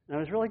 And I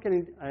was really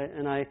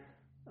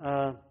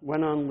I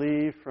went on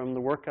leave from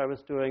the work I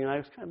was doing, and I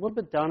was kind of a little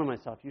bit down on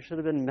myself. You should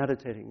have been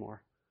meditating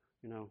more,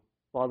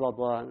 blah, blah,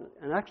 blah.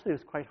 And actually it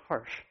was quite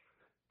harsh,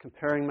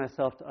 comparing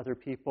myself to other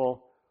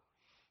people.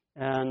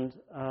 And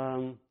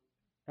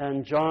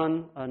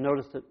John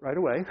noticed it right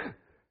away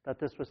that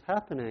this was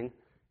happening.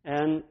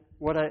 And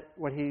what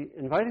he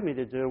invited me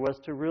to do was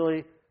to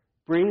really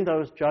bring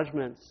those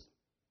judgments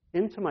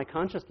into my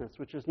consciousness,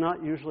 which is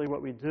not usually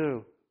what we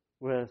do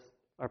with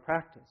our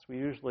practice. We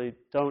usually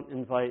don't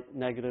invite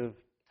negative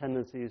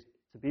tendencies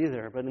to be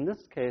there. But in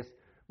this case,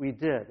 we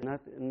did. And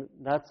in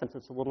that sense,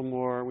 it's a little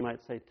more, we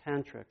might say,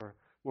 tantric, or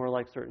more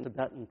like certain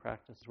Tibetan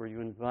practices where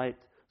you invite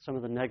some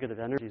of the negative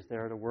energies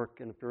there to work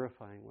in a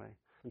purifying way.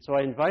 And so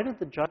I invited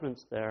the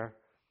judgments there,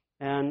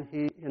 and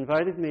he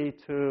invited me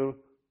to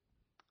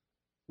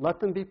let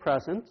them be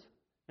present,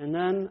 and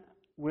then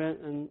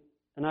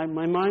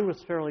my mind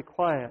was fairly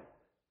quiet.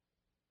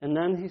 And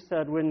then he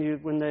said,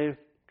 when they've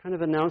kind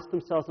of announced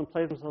themselves and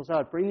played themselves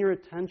out, bring your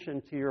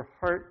attention to your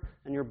heart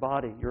and your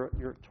body,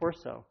 your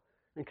torso,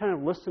 and kind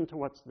of listen to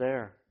what's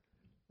there.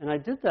 And I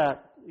did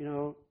that,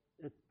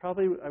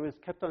 I was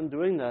kept on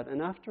doing that,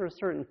 and after a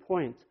certain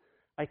point,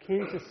 I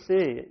came to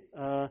see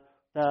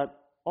that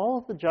all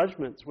of the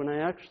judgments, when I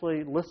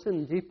actually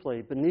listened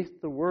deeply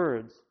beneath the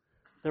words,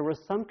 there was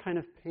some kind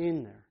of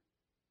pain there.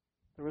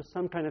 There was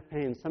some kind of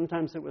pain.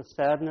 Sometimes it was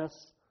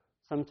sadness.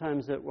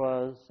 Sometimes it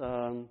was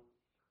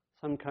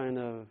some kind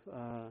of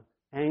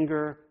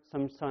anger.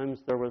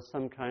 Sometimes there was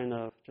some kind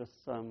of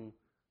just some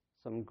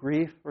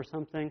grief or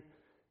something.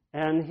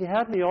 And he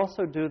had me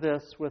also do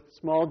this with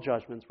small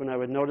judgments when I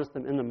would notice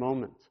them in the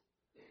moment.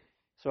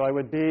 So I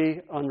would be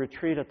on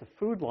retreat at the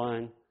food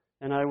line,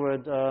 and I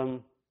would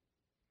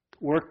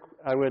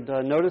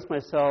notice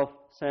myself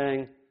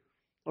saying,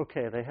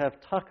 okay, they have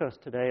tacos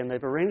today, and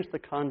they've arranged the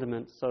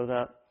condiments so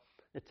that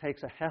it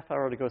takes a half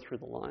hour to go through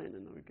the line.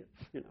 And we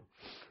get,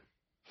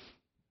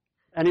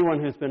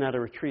 Anyone who's been at a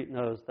retreat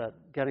knows that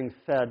getting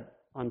fed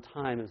on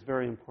time is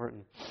very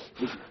important.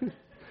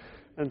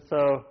 And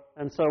so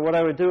what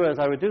I would do is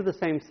I would do the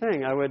same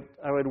thing. I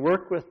would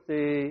work with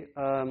the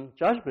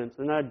judgments,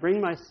 and I'd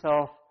bring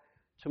myself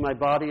to my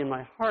body and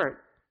my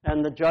heart,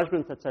 and the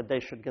judgments that said they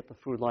should get the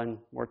food line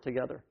more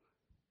together.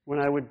 When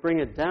I would bring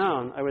it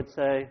down, I would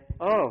say,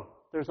 oh,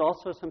 there's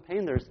also some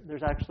pain.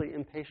 There's actually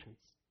impatience.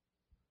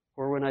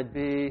 Or when I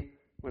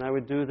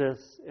would do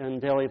this in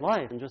daily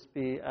life and just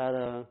be at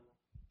a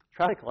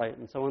traffic light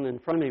and someone in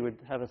front of me would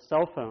have a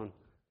cell phone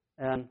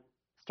and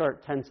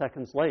start 10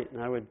 seconds late,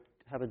 and I would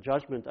have a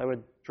judgment. I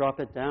would drop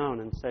it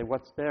down and say,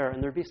 what's there?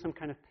 And there'd be some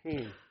kind of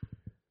pain.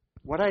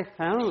 What I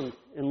found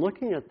in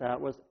looking at that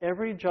was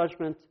every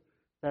judgment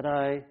that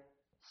I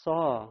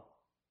saw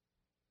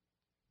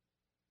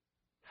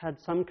had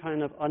some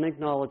kind of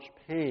unacknowledged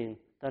pain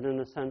that in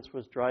a sense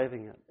was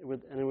driving it.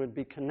 And it would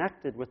be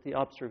connected with the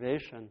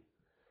observation.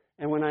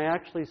 And when I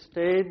actually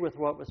stayed with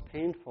what was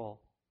painful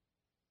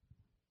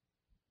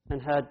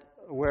and had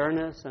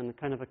awareness and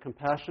kind of a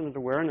compassionate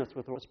awareness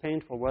with what was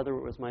painful, whether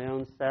it was my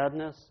own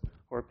sadness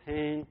or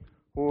pain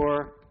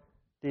or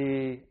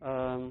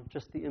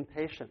just the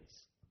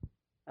impatience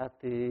at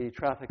the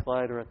traffic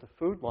light or at the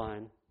food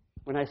line,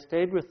 when I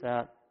stayed with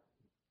that,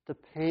 the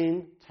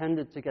pain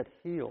tended to get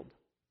healed.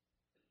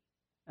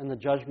 And the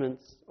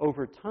judgments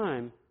over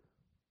time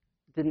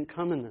didn't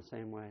come in the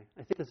same way.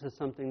 I think this is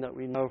something that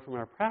we know from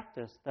our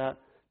practice, that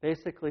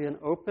basically an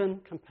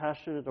open,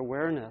 compassionate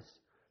awareness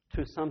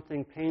to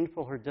something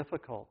painful or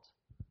difficult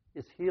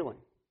is healing.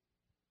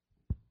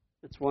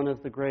 It's one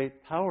of the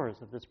great powers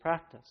of this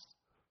practice.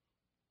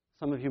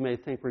 Some of you may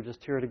think we're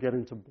just here to get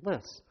into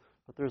bliss,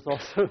 but there's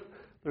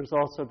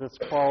also this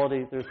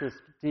quality, there's this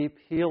deep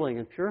healing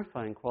and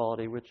purifying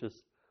quality which is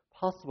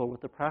possible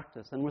with the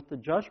practice. And with the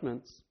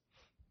judgments,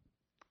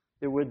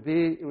 it would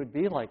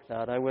be like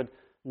that. I would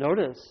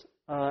notice,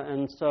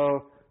 and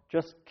so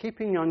just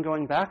keeping on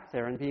going back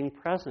there and being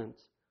present,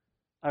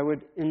 I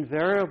would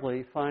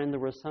invariably find there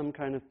was some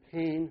kind of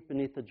pain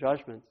beneath the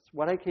judgments.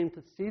 What I came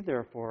to see,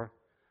 therefore,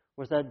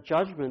 was that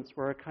judgments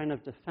were a kind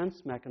of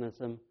defense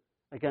mechanism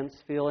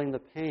against feeling the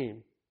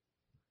pain.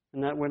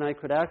 And that when I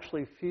could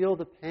actually feel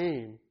the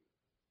pain,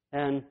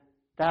 and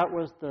that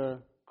was the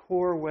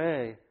core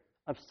way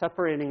of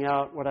separating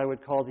out what I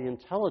would call the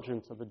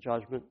intelligence of the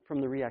judgment from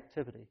the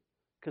reactivity.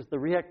 Because the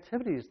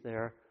reactivity is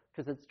there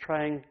because it's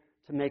trying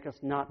to make us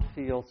not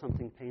feel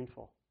something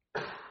painful.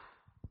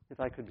 If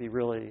I could be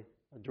really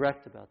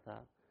direct about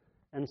that.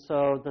 And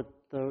so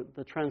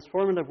the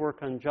transformative work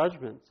on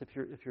judgments, if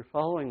you're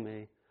following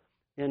me,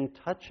 in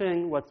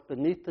touching what's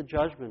beneath the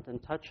judgment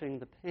and touching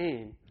the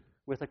pain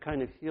with a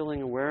kind of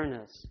healing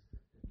awareness,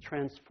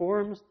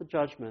 transforms the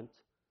judgment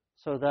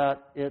so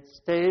that it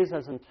stays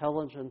as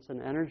intelligence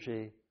and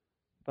energy,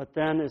 but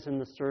then is in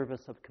the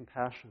service of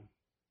compassion.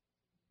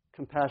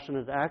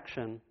 Compassionate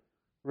action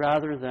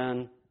rather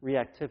than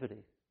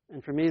reactivity.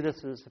 And for me,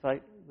 this is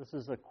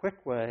a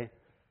quick way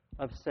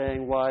of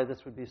saying why this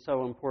would be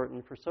so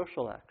important for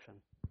social action.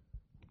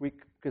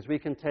 Because we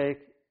can take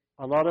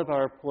a lot of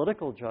our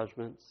political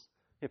judgments,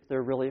 if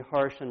they're really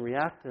harsh and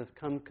reactive,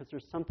 come because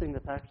there's something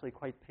that's actually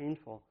quite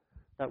painful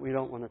that we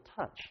don't want to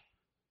touch.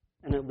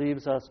 And it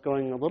leaves us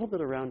going a little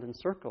bit around in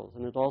circles.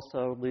 And it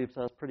also leaves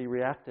us pretty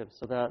reactive,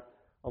 so that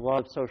a lot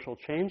of social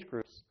change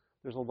groups,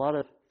 there's a lot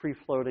of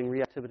free-floating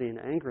reactivity and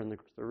anger in the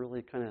groups. They're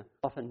really kind of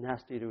often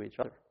nasty to each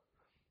other.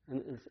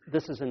 And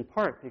this is in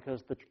part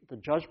because the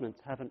judgments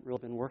haven't really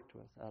been worked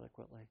with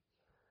adequately.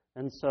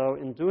 And so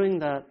in doing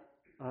that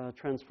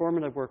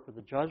transformative work with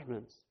the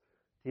judgments,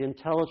 the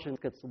intelligence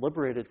gets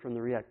liberated from the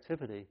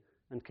reactivity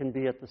and can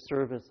be at the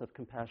service of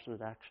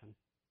compassionate action.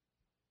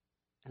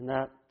 And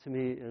that, to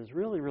me, is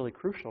really, really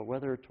crucial,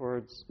 whether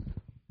towards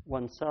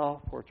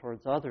oneself or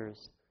towards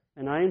others.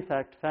 And I, in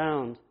fact,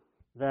 found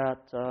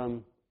that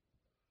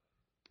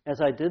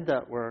as I did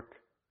that work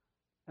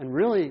and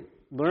really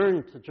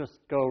learned to just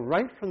go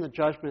right from the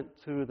judgment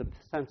to the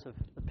sense of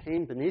the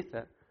pain beneath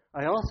it,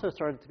 I also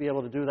started to be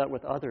able to do that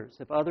with others.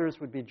 If others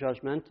would be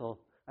judgmental,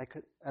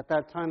 at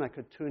that time I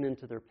could tune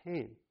into their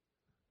pain.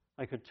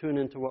 I could tune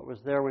into what was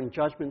there. When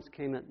judgments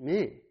came at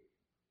me,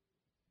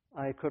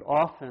 I could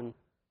often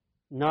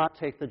not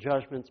take the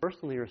judgments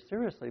personally or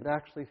seriously, but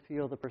actually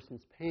feel the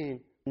person's pain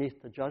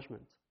beneath the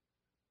judgment.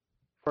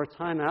 For a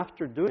time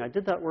after I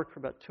did that work for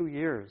about 2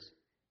 years,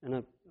 and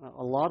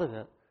a lot of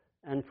it.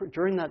 And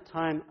during that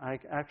time, I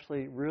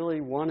actually really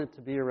wanted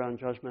to be around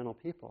judgmental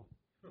people.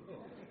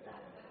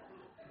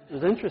 It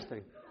was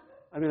interesting.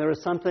 I mean, there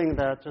was something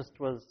that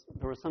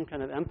there was some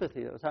kind of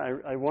empathy.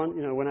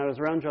 When I was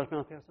around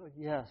judgmental people, I said,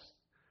 yes,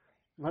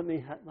 let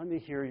me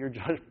hear your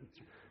judgments.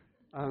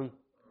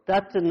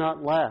 That did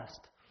not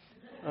last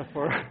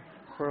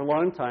for a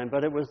long time,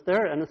 but it was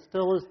there, and it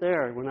still is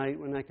there.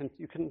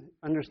 You can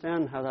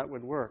understand how that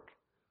would work.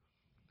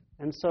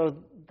 And so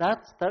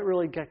that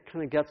really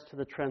kind of gets to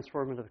the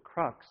transformative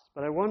crux.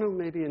 But I want to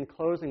maybe in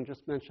closing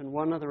just mention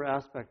one other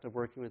aspect of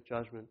working with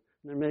judgment.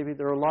 And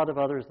there are a lot of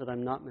others that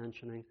I'm not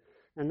mentioning.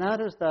 And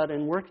that is that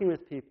in working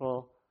with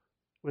people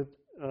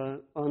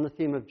on the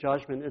theme of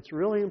judgment, it's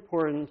really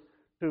important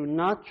to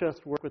not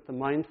just work with the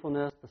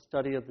mindfulness, the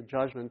study of the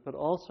judgment, but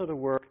also to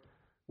work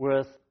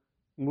with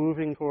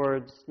moving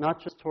towards,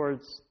 not just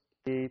towards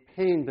the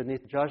pain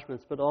beneath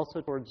judgments, but also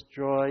towards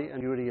joy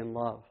and beauty and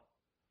love.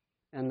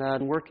 And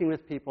that in working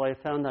with people, I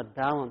found that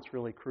balance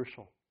really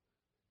crucial.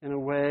 In a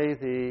way,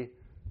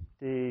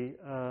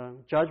 the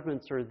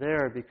judgments are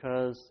there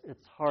because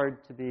it's hard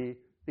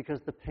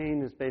because the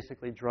pain is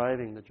basically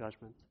driving the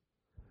judgment.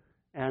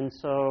 And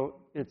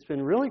so it's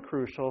been really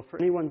crucial for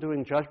anyone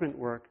doing judgment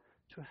work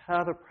to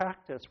have a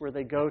practice where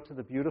they go to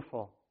the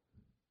beautiful,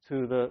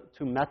 to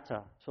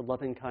metta, to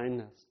loving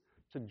kindness,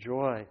 to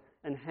joy,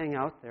 and hang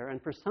out there.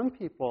 And for some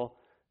people,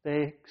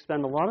 they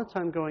spend a lot of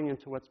time going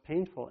into what's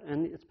painful,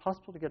 and it's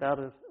possible to get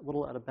a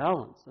little out of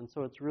balance. And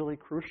so it's really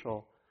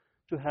crucial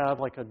to have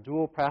like a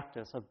dual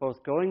practice of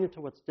both going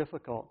into what's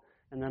difficult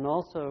and then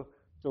also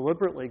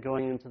deliberately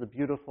going into the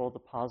beautiful, the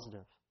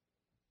positive.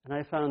 And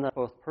I found that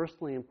both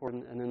personally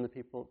important and in the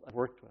people I've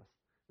worked with.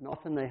 And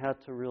often they had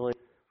to really,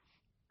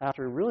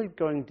 after really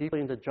going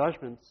deeply into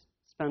judgments,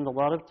 spend a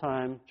lot of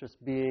time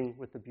just being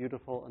with the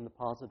beautiful and the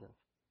positive.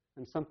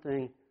 And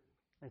something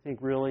I think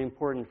really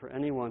important for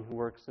anyone who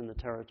works in the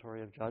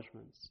territory of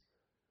judgments.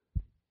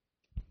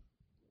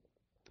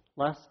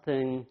 Last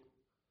thing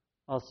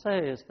I'll say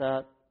is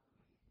that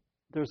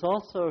there's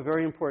also a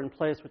very important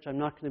place, which I'm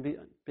not going to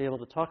be able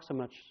to talk so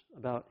much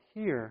about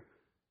here,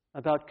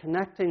 about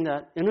connecting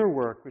that inner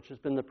work, which has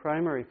been the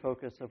primary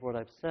focus of what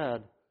I've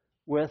said,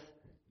 with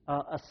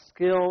a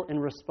skill in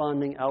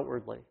responding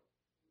outwardly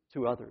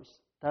to others.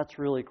 That's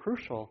really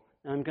crucial,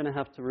 and I'm going to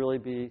have to really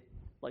be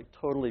like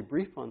totally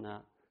brief on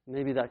that.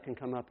 Maybe that can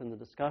come up in the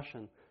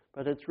discussion.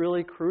 But it's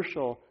really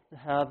crucial to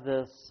have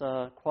this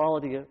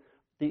quality of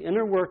the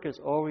inner work is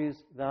always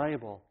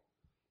valuable.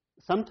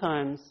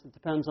 Sometimes, it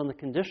depends on the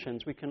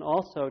conditions, we can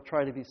also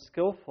try to be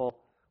skillful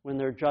when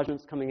there are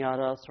judgments coming at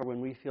us or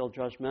when we feel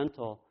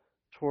judgmental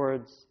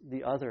towards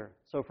the other.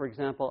 So, for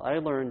example, I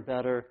learned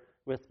better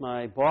with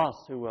my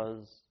boss, who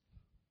was,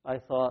 I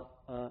thought,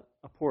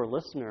 a poor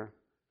listener.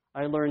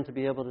 I learned to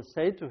be able to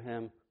say to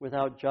him,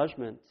 without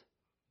judgment,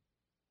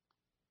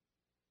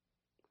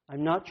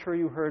 I'm not sure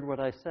you heard what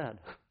I said.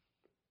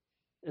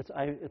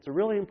 It's a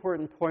really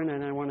important point,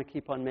 and I want to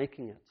keep on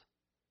making it.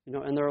 You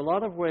know, and there are a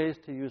lot of ways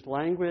to use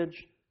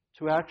language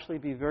to actually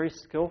be very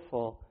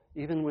skillful,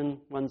 even when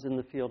one's in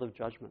the field of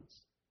judgments.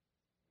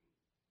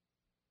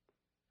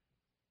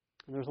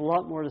 And there's a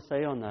lot more to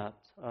say on that,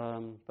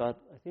 but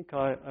I think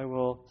I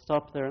will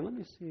stop there. And let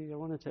me see, I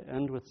wanted to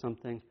end with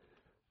something.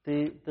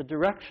 The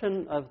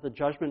direction of the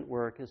judgment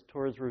work is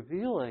towards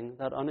revealing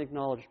that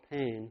unacknowledged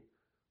pain,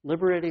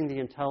 liberating the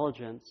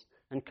intelligence,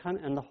 and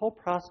the whole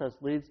process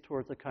leads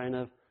towards a kind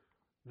of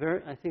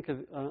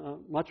a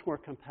much more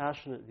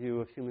compassionate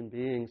view of human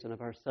beings and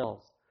of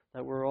ourselves.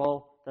 That we're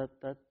all, that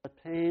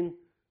pain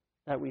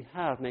that we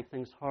have makes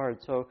things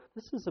hard. So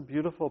this is a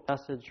beautiful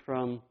passage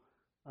from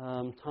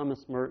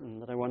Thomas Merton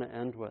that I want to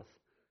end with,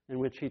 in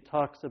which he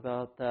talks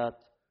about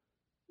that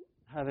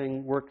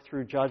having worked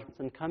through judgments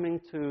and coming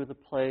to the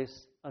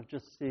place of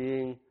just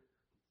seeing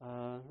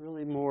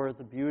really more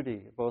the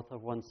beauty, both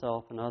of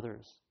oneself and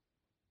others.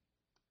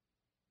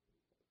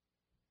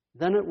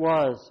 Then it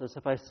was as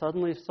if I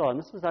suddenly saw, and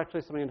this is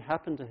actually something that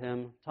happened to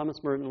him.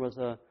 Thomas Merton was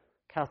a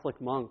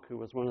Catholic monk who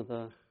was one of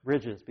the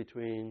bridges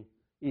between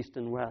East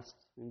and West,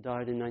 and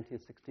died in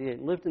 1968,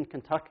 and lived in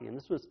Kentucky. And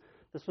this was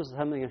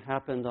something that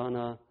happened on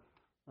a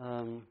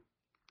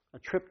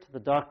trip to the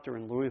doctor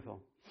in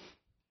Louisville.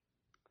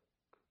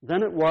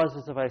 Then it was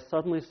as if I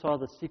suddenly saw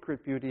the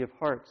secret beauty of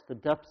hearts, the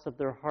depths of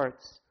their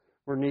hearts,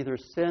 where neither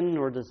sin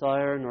nor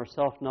desire nor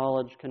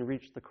self-knowledge can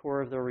reach the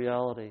core of their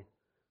reality,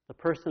 the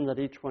person that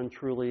each one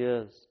truly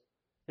is.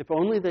 If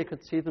only they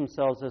could see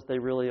themselves as they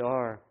really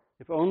are,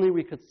 if only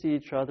we could see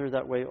each other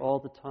that way all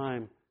the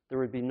time, there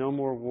would be no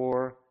more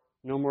war,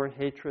 no more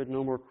hatred,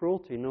 no more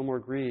cruelty, no more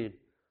greed.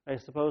 I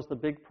suppose the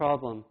big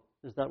problem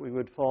is that we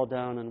would fall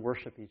down and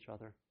worship each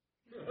other.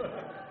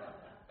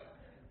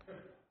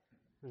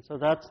 And so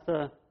that's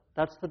the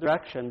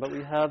direction, but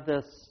we have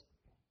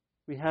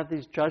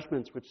these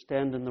judgments which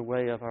stand in the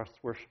way of us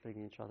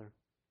worshiping each other.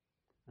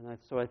 And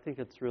so I think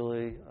it's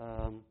really,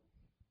 I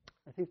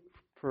think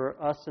for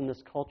us in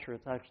this culture,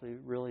 it's actually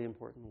really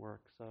important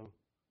work. So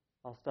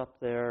I'll stop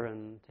there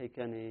and take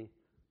any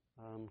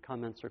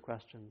comments or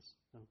questions.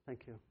 So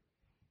thank you.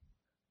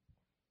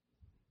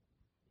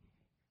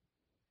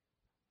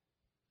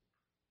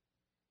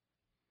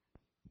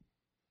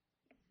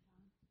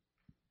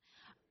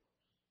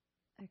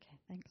 Okay,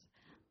 thanks.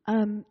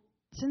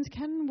 Since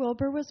Ken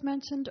Wilber was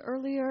mentioned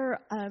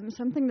earlier,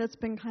 something that's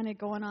been kind of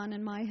going on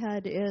in my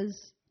head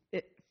is,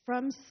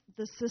 from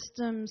the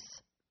systems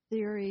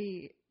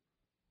theory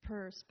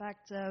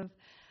perspective,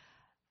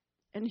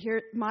 and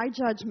here my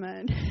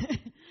judgment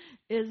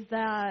is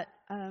that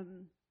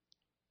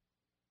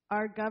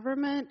our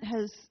government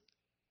has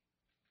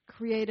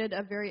created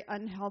a very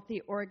unhealthy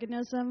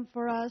organism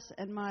for us,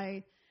 and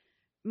my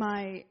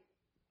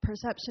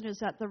perception is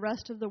that the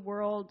rest of the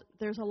world,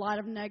 there's a lot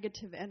of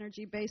negative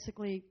energy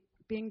basically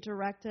being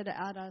directed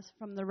at us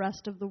from the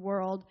rest of the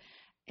world.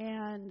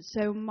 And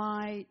so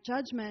my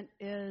judgment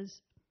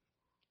is,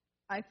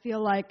 I feel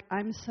like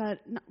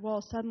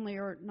suddenly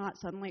or not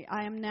suddenly,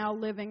 I am now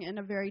living in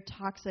a very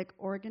toxic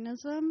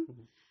organism.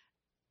 Mm-hmm.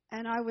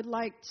 And I would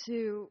like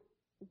to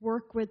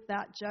work with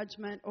that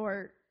judgment,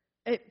 or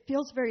it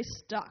feels very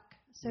stuck.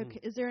 So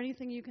is there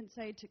anything you can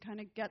say to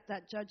kind of get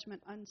that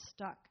judgment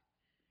unstuck?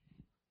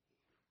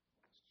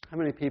 How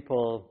many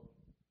people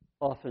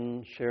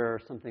often share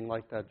something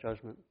like that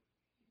judgment?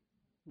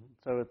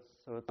 So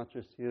it's not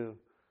just you.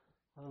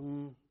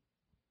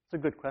 It's a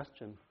good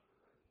question.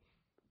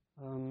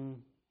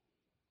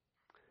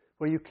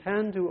 Well, you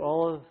can do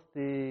all of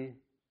the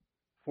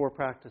 4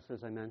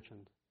 practices I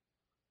mentioned,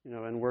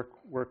 and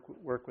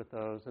work with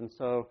those. And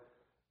so,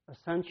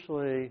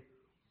 essentially,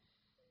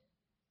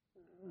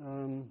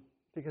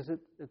 because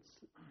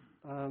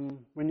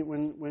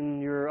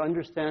when your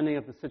understanding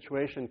of the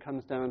situation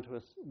comes down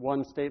to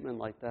one statement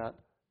like that,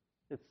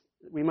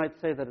 we might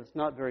say that it's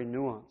not very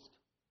nuanced,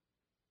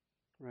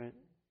 right?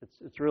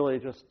 It's really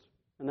just,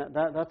 and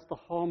that's the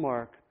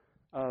hallmark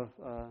of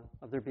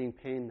there being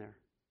pain there.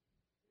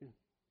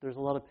 There's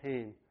a lot of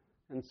pain,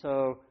 and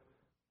so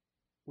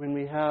when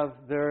we have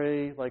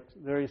very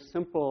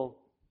simple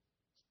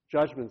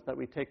judgments that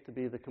we take to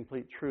be the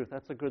complete truth,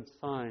 that's a good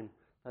sign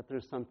that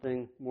there's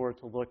something more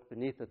to look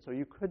beneath it. So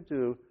you could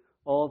do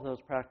all of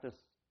those practices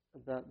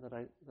that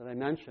I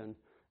mentioned,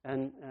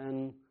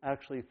 and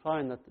actually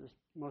find that there's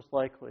most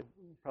likely,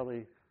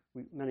 probably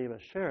many of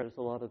us share, there's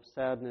a lot of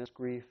sadness,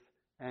 grief,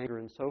 anger,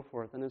 and so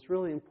forth, and it's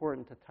really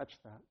important to touch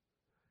that.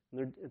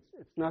 And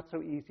it's not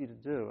so easy to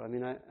do. I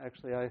mean, a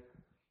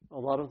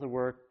lot of the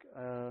work.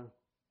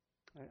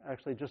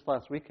 Actually, just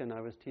last weekend,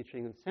 I was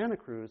teaching in Santa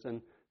Cruz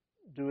and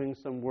doing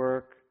some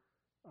work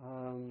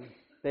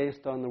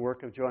based on the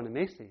work of Joanna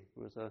Macy,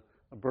 who is a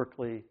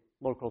Berkeley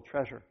local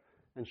treasure.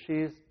 And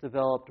she's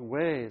developed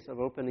ways of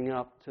opening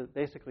up to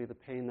basically the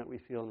pain that we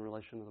feel in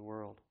relation to the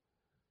world.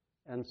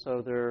 And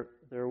so there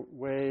are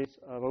ways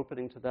of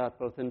opening to that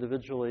both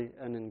individually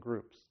and in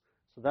groups.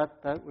 So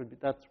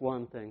that's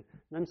one thing.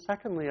 And then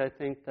secondly, I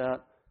think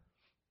that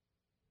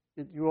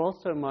you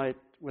also might,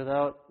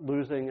 without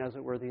losing, as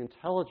it were, the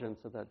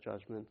intelligence of that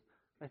judgment,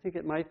 I think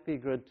it might be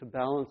good to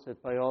balance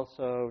it by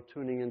also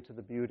tuning into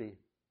the beauty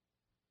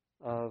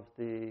of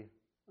the,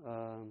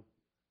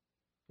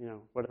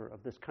 whatever,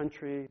 of this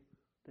country,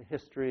 the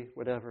history,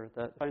 whatever,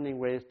 that finding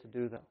ways to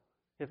do that.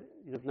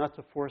 Not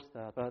to force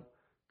that, but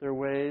there are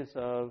ways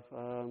of,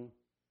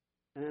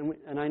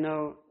 and I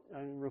know,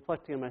 I'm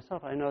reflecting on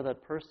myself, I know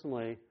that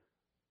personally,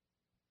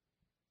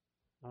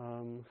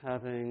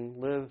 having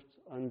lived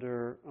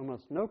under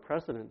almost no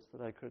presidents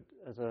that I could,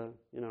 as an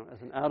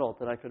adult,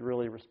 that I could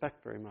really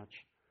respect very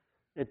much,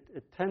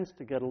 it tends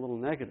to get a little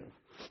negative.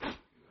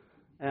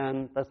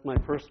 And that's my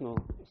personal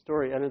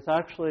story. And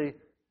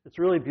it's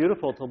really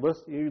beautiful to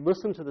listen. You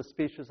listen to the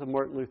speeches of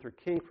Martin Luther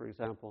King, for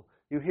example.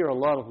 You hear a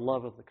lot of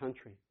love of the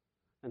country.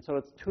 And so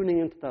it's tuning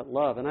into that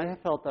love. And I have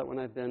felt that when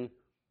I've been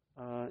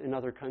in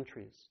other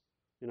countries.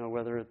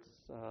 Whether it's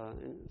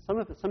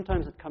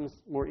sometimes it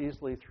comes more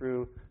easily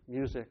through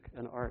music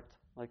and art.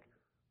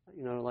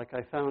 Like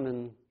I found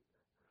in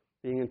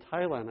being in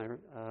Thailand,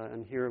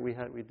 and here we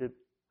had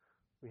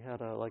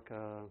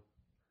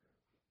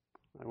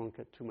I won't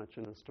get too much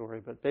into the story,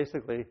 but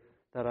basically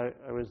that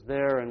I was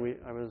there and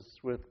I was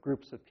with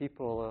groups of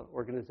people, an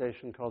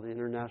organization called the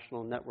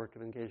International Network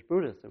of Engaged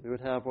Buddhists, and we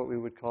would have what we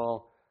would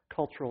call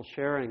cultural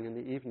sharing in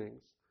the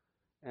evenings.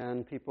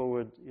 And people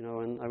would,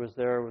 and I was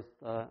there with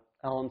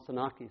Alan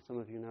Sanaki, some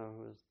of you know,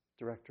 who is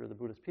director of the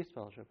Buddhist Peace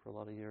Fellowship for a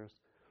lot of years.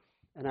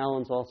 And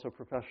Alan's also a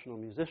professional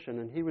musician,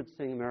 and he would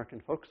sing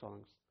American folk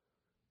songs.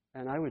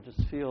 And I would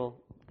just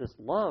feel this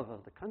love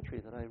of the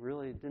country that I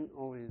really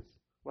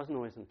wasn't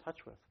always in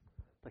touch with,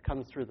 that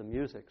comes through the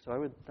music.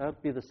 So that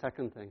would be the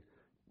second thing.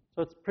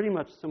 So it's pretty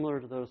much similar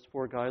to those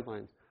 4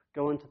 guidelines.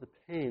 Go into the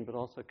pain, but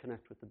also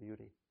connect with the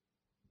beauty.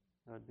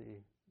 That would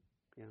be,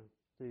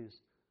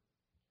 please.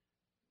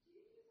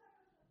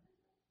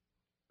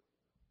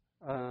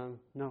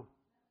 No.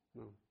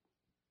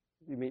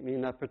 You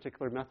mean that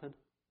particular method?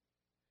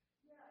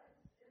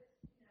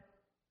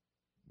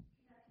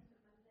 Connecting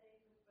to mundane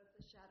with both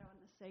the shadow and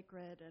the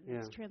sacred, and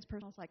it's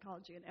transpersonal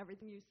psychology, and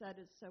everything you said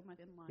is so much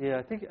in line. Yeah,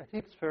 I think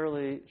it's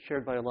fairly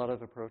shared by a lot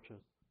of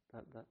approaches.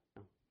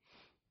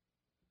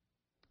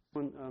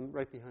 One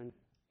right behind.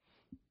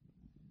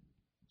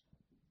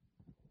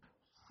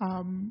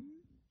 I'm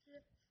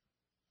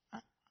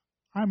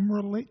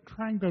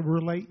trying to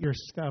relate your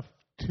stuff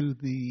to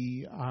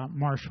the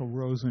Marshall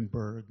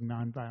Rosenberg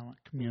nonviolent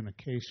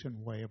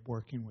communication way of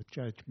working with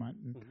judgment.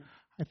 And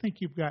I think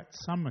you've got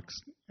some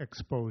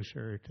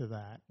exposure to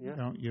that,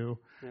 don't you?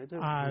 Yeah,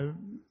 I do.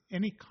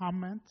 Any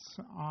comments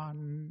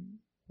on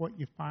what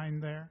you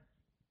find there?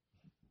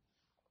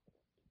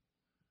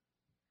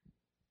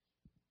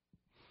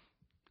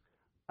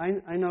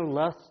 I know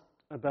less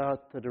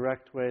about the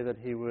direct way that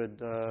he would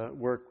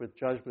work with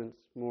judgments,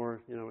 more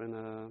in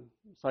a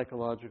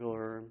psychological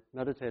or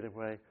meditative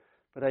way.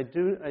 But I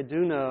do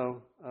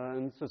know,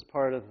 and this is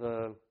part of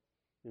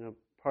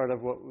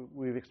what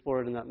we've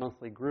explored in that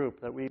monthly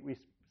group, that we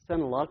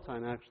spend a lot of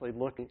time actually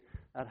looking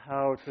at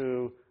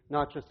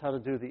not just how to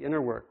do the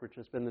inner work, which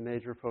has been the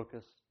major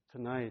focus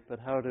tonight, but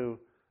how to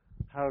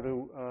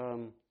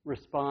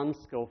respond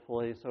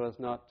skillfully so as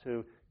not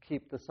to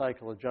keep the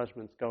cycle of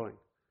judgments going.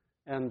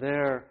 And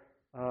there,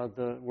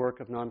 the work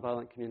of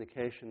nonviolent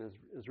communication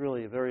is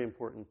really a very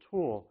important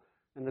tool.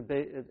 And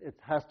it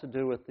has to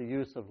do with the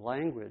use of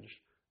language,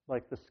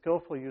 like the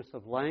skillful use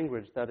of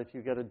language, that if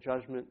you get a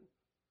judgment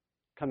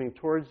coming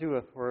towards you,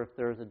 or if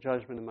there's a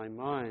judgment in my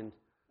mind,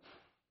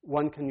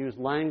 one can use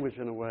language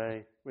in a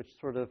way which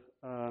sort of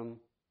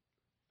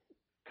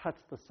cuts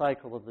the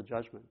cycle of the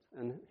judgment.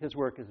 And his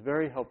work is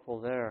very helpful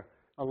there.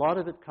 A lot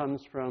of it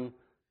comes from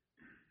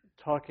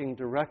talking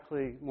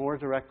more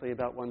directly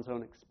about one's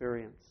own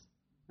experience.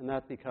 And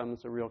that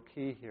becomes a real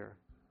key here.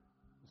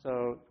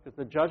 So, because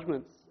the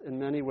judgments in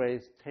many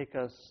ways take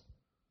us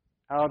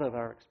out of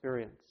our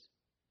experience.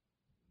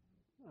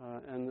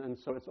 And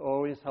so it's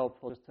always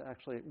helpful just to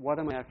actually, what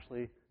am I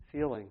actually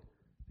feeling?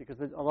 Because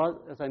a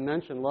lot, as I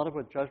mentioned, a lot of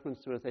what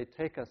judgments do is they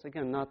take us,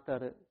 again,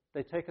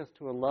 they take us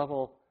to a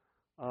level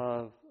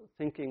of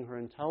thinking or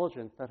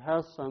intelligence that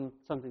has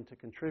something to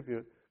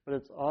contribute, but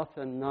it's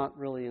often not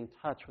really in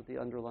touch with the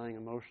underlying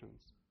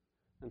emotions.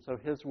 And so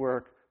his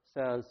work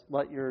says,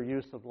 let your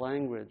use of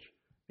language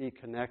be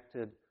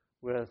connected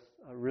with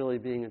really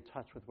being in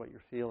touch with what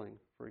you're feeling,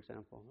 for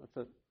example. That's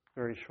a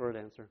very short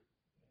answer.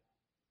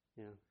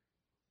 Yeah.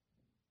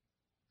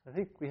 I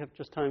think we have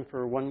just time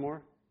for one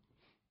more.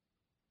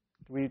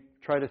 We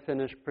try to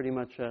finish pretty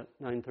much at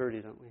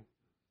 9:30, don't we?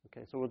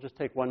 Okay, so we'll just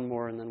take one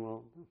more and then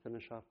we'll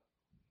finish up.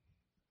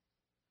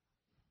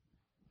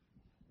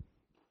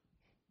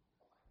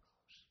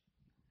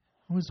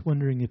 I was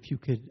wondering if you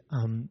could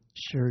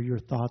share your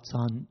thoughts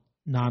on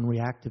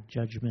non-reactive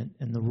judgment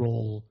and the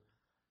role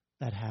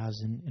that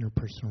has in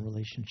interpersonal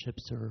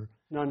relationships, or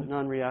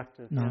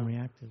non-reactive.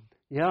 Non-reactive.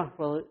 Yeah.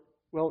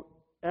 Well,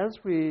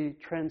 as we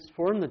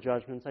transform the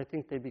judgments, I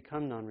think they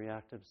become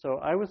non-reactive. So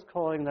I was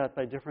calling that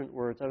by different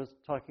words. I was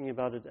talking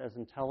about it as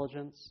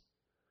intelligence,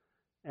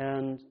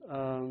 and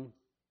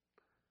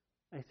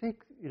I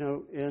think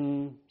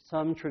in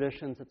some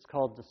traditions it's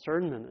called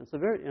discernment. It's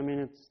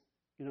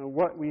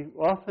what we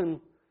often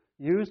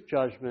use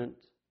judgment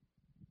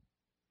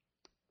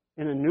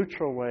in a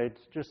neutral way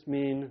to just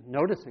mean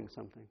noticing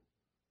something,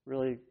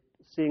 really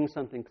seeing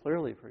something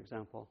clearly, for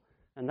example.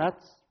 And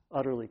that's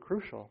utterly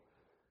crucial.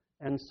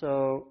 And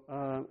so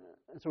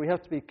we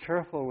have to be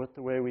careful with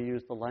the way we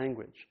use the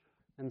language.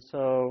 And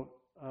so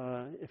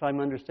if I'm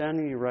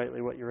understanding you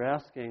rightly, what you're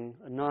asking,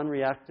 a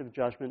non-reactive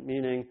judgment,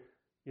 meaning,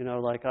 it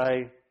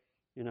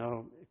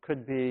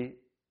could be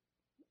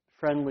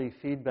friendly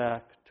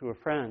feedback to a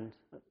friend.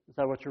 Is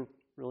that what you're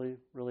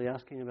really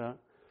asking about?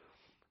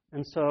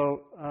 And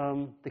so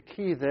the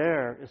key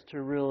there is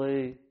to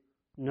really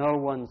know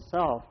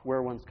oneself,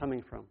 where one's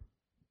coming from,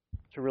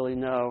 to really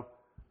know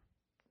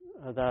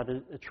that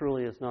it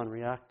truly is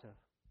non-reactive.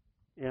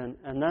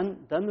 And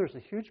then there's a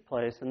huge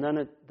place, and then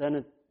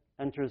it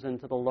enters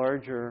into the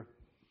larger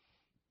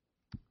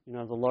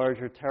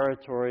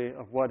territory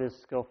of what is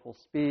skillful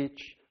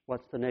speech,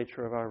 what's the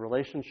nature of our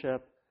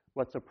relationship,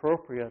 what's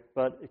appropriate.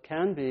 But it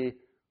can be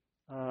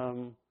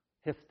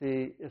if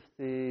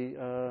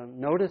the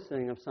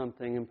noticing of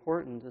something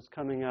important is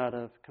coming out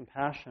of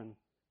compassion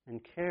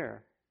and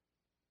care,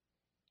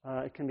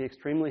 it can be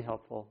extremely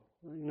helpful.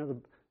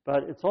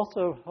 But it's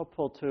also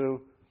helpful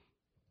to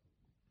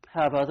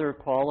have other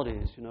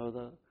qualities.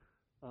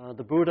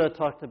 The Buddha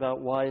talked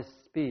about wise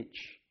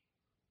speech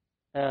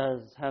as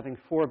having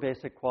 4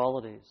 basic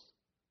qualities.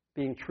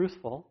 Being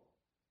truthful.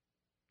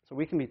 So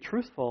we can be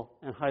truthful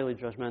and highly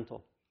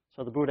judgmental.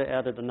 So the Buddha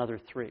added another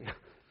 3.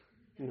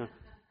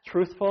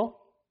 Truthful,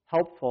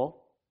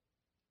 helpful,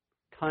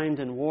 kind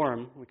and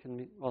warm. We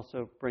can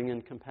also bring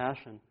in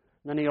compassion.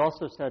 And then he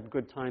also said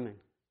good timing.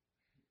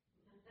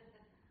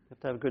 You have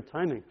to have good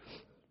timing.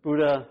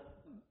 Buddha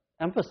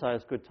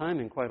emphasized good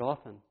timing quite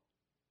often.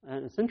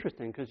 And it's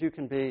interesting because you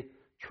can be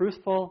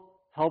truthful,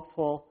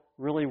 helpful,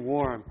 really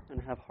warm, and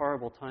have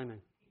horrible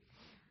timing.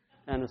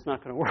 And it's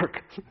not going to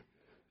work,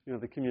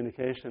 the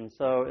communication.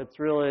 So it's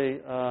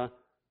really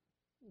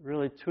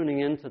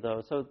tuning into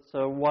those.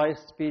 So wise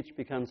speech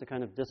becomes a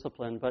kind of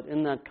discipline. But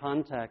in that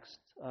context,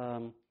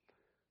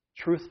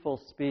 truthful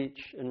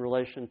speech in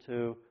relation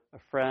to a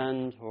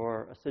friend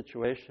or a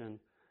situation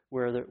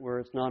where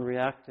it's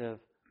non-reactive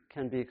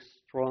can be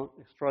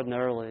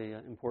extraordinarily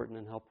important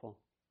and helpful.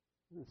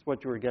 That's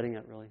what you were getting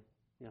at, really.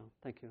 Yeah,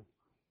 thank you.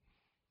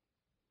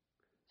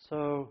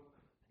 So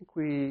I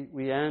think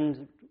we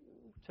end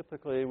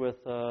typically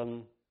with,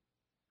 on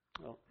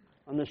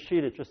this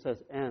sheet it just says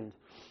end.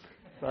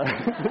 But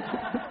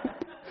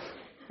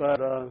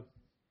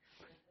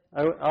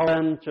I'll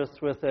end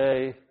just with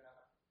a,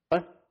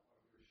 what?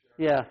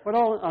 Yeah, what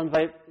I'll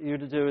invite you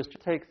to do is to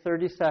take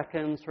 30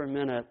 seconds or a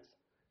minute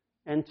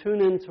and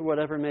tune into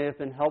whatever may have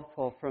been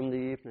helpful from the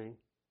evening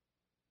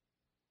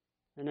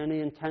and any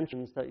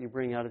intentions that you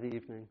bring out of the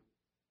evening.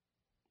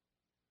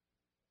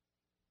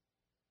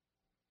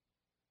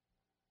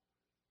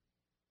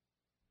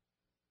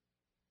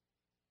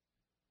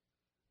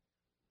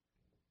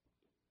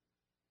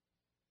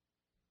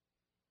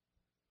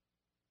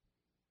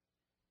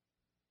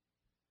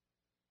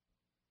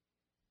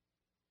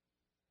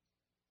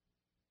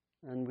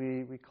 And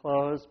we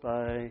close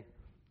by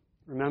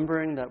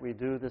remembering that we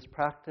do this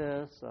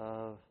practice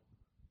of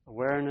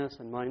awareness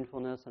and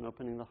mindfulness and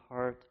opening the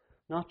heart,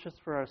 not just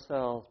for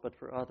ourselves, but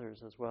for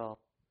others as well.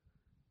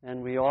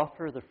 And we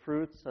offer the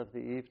fruits of the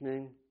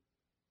evening,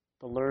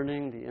 the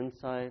learning, the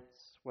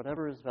insights,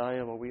 whatever is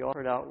valuable, we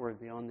offer it outward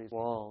beyond these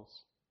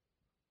walls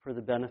for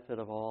the benefit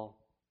of all.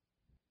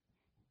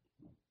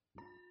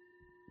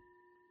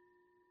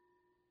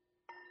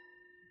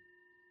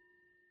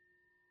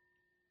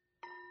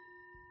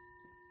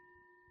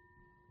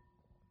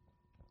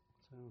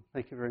 So,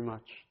 thank you very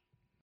much.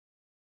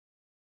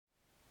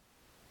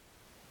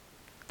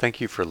 Thank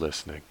you for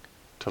listening.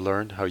 To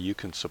learn how you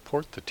can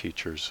support the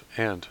teachers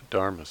and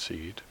Dharma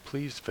Seed,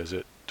 please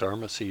visit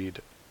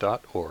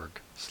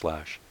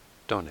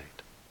dharmaseed.org/donate.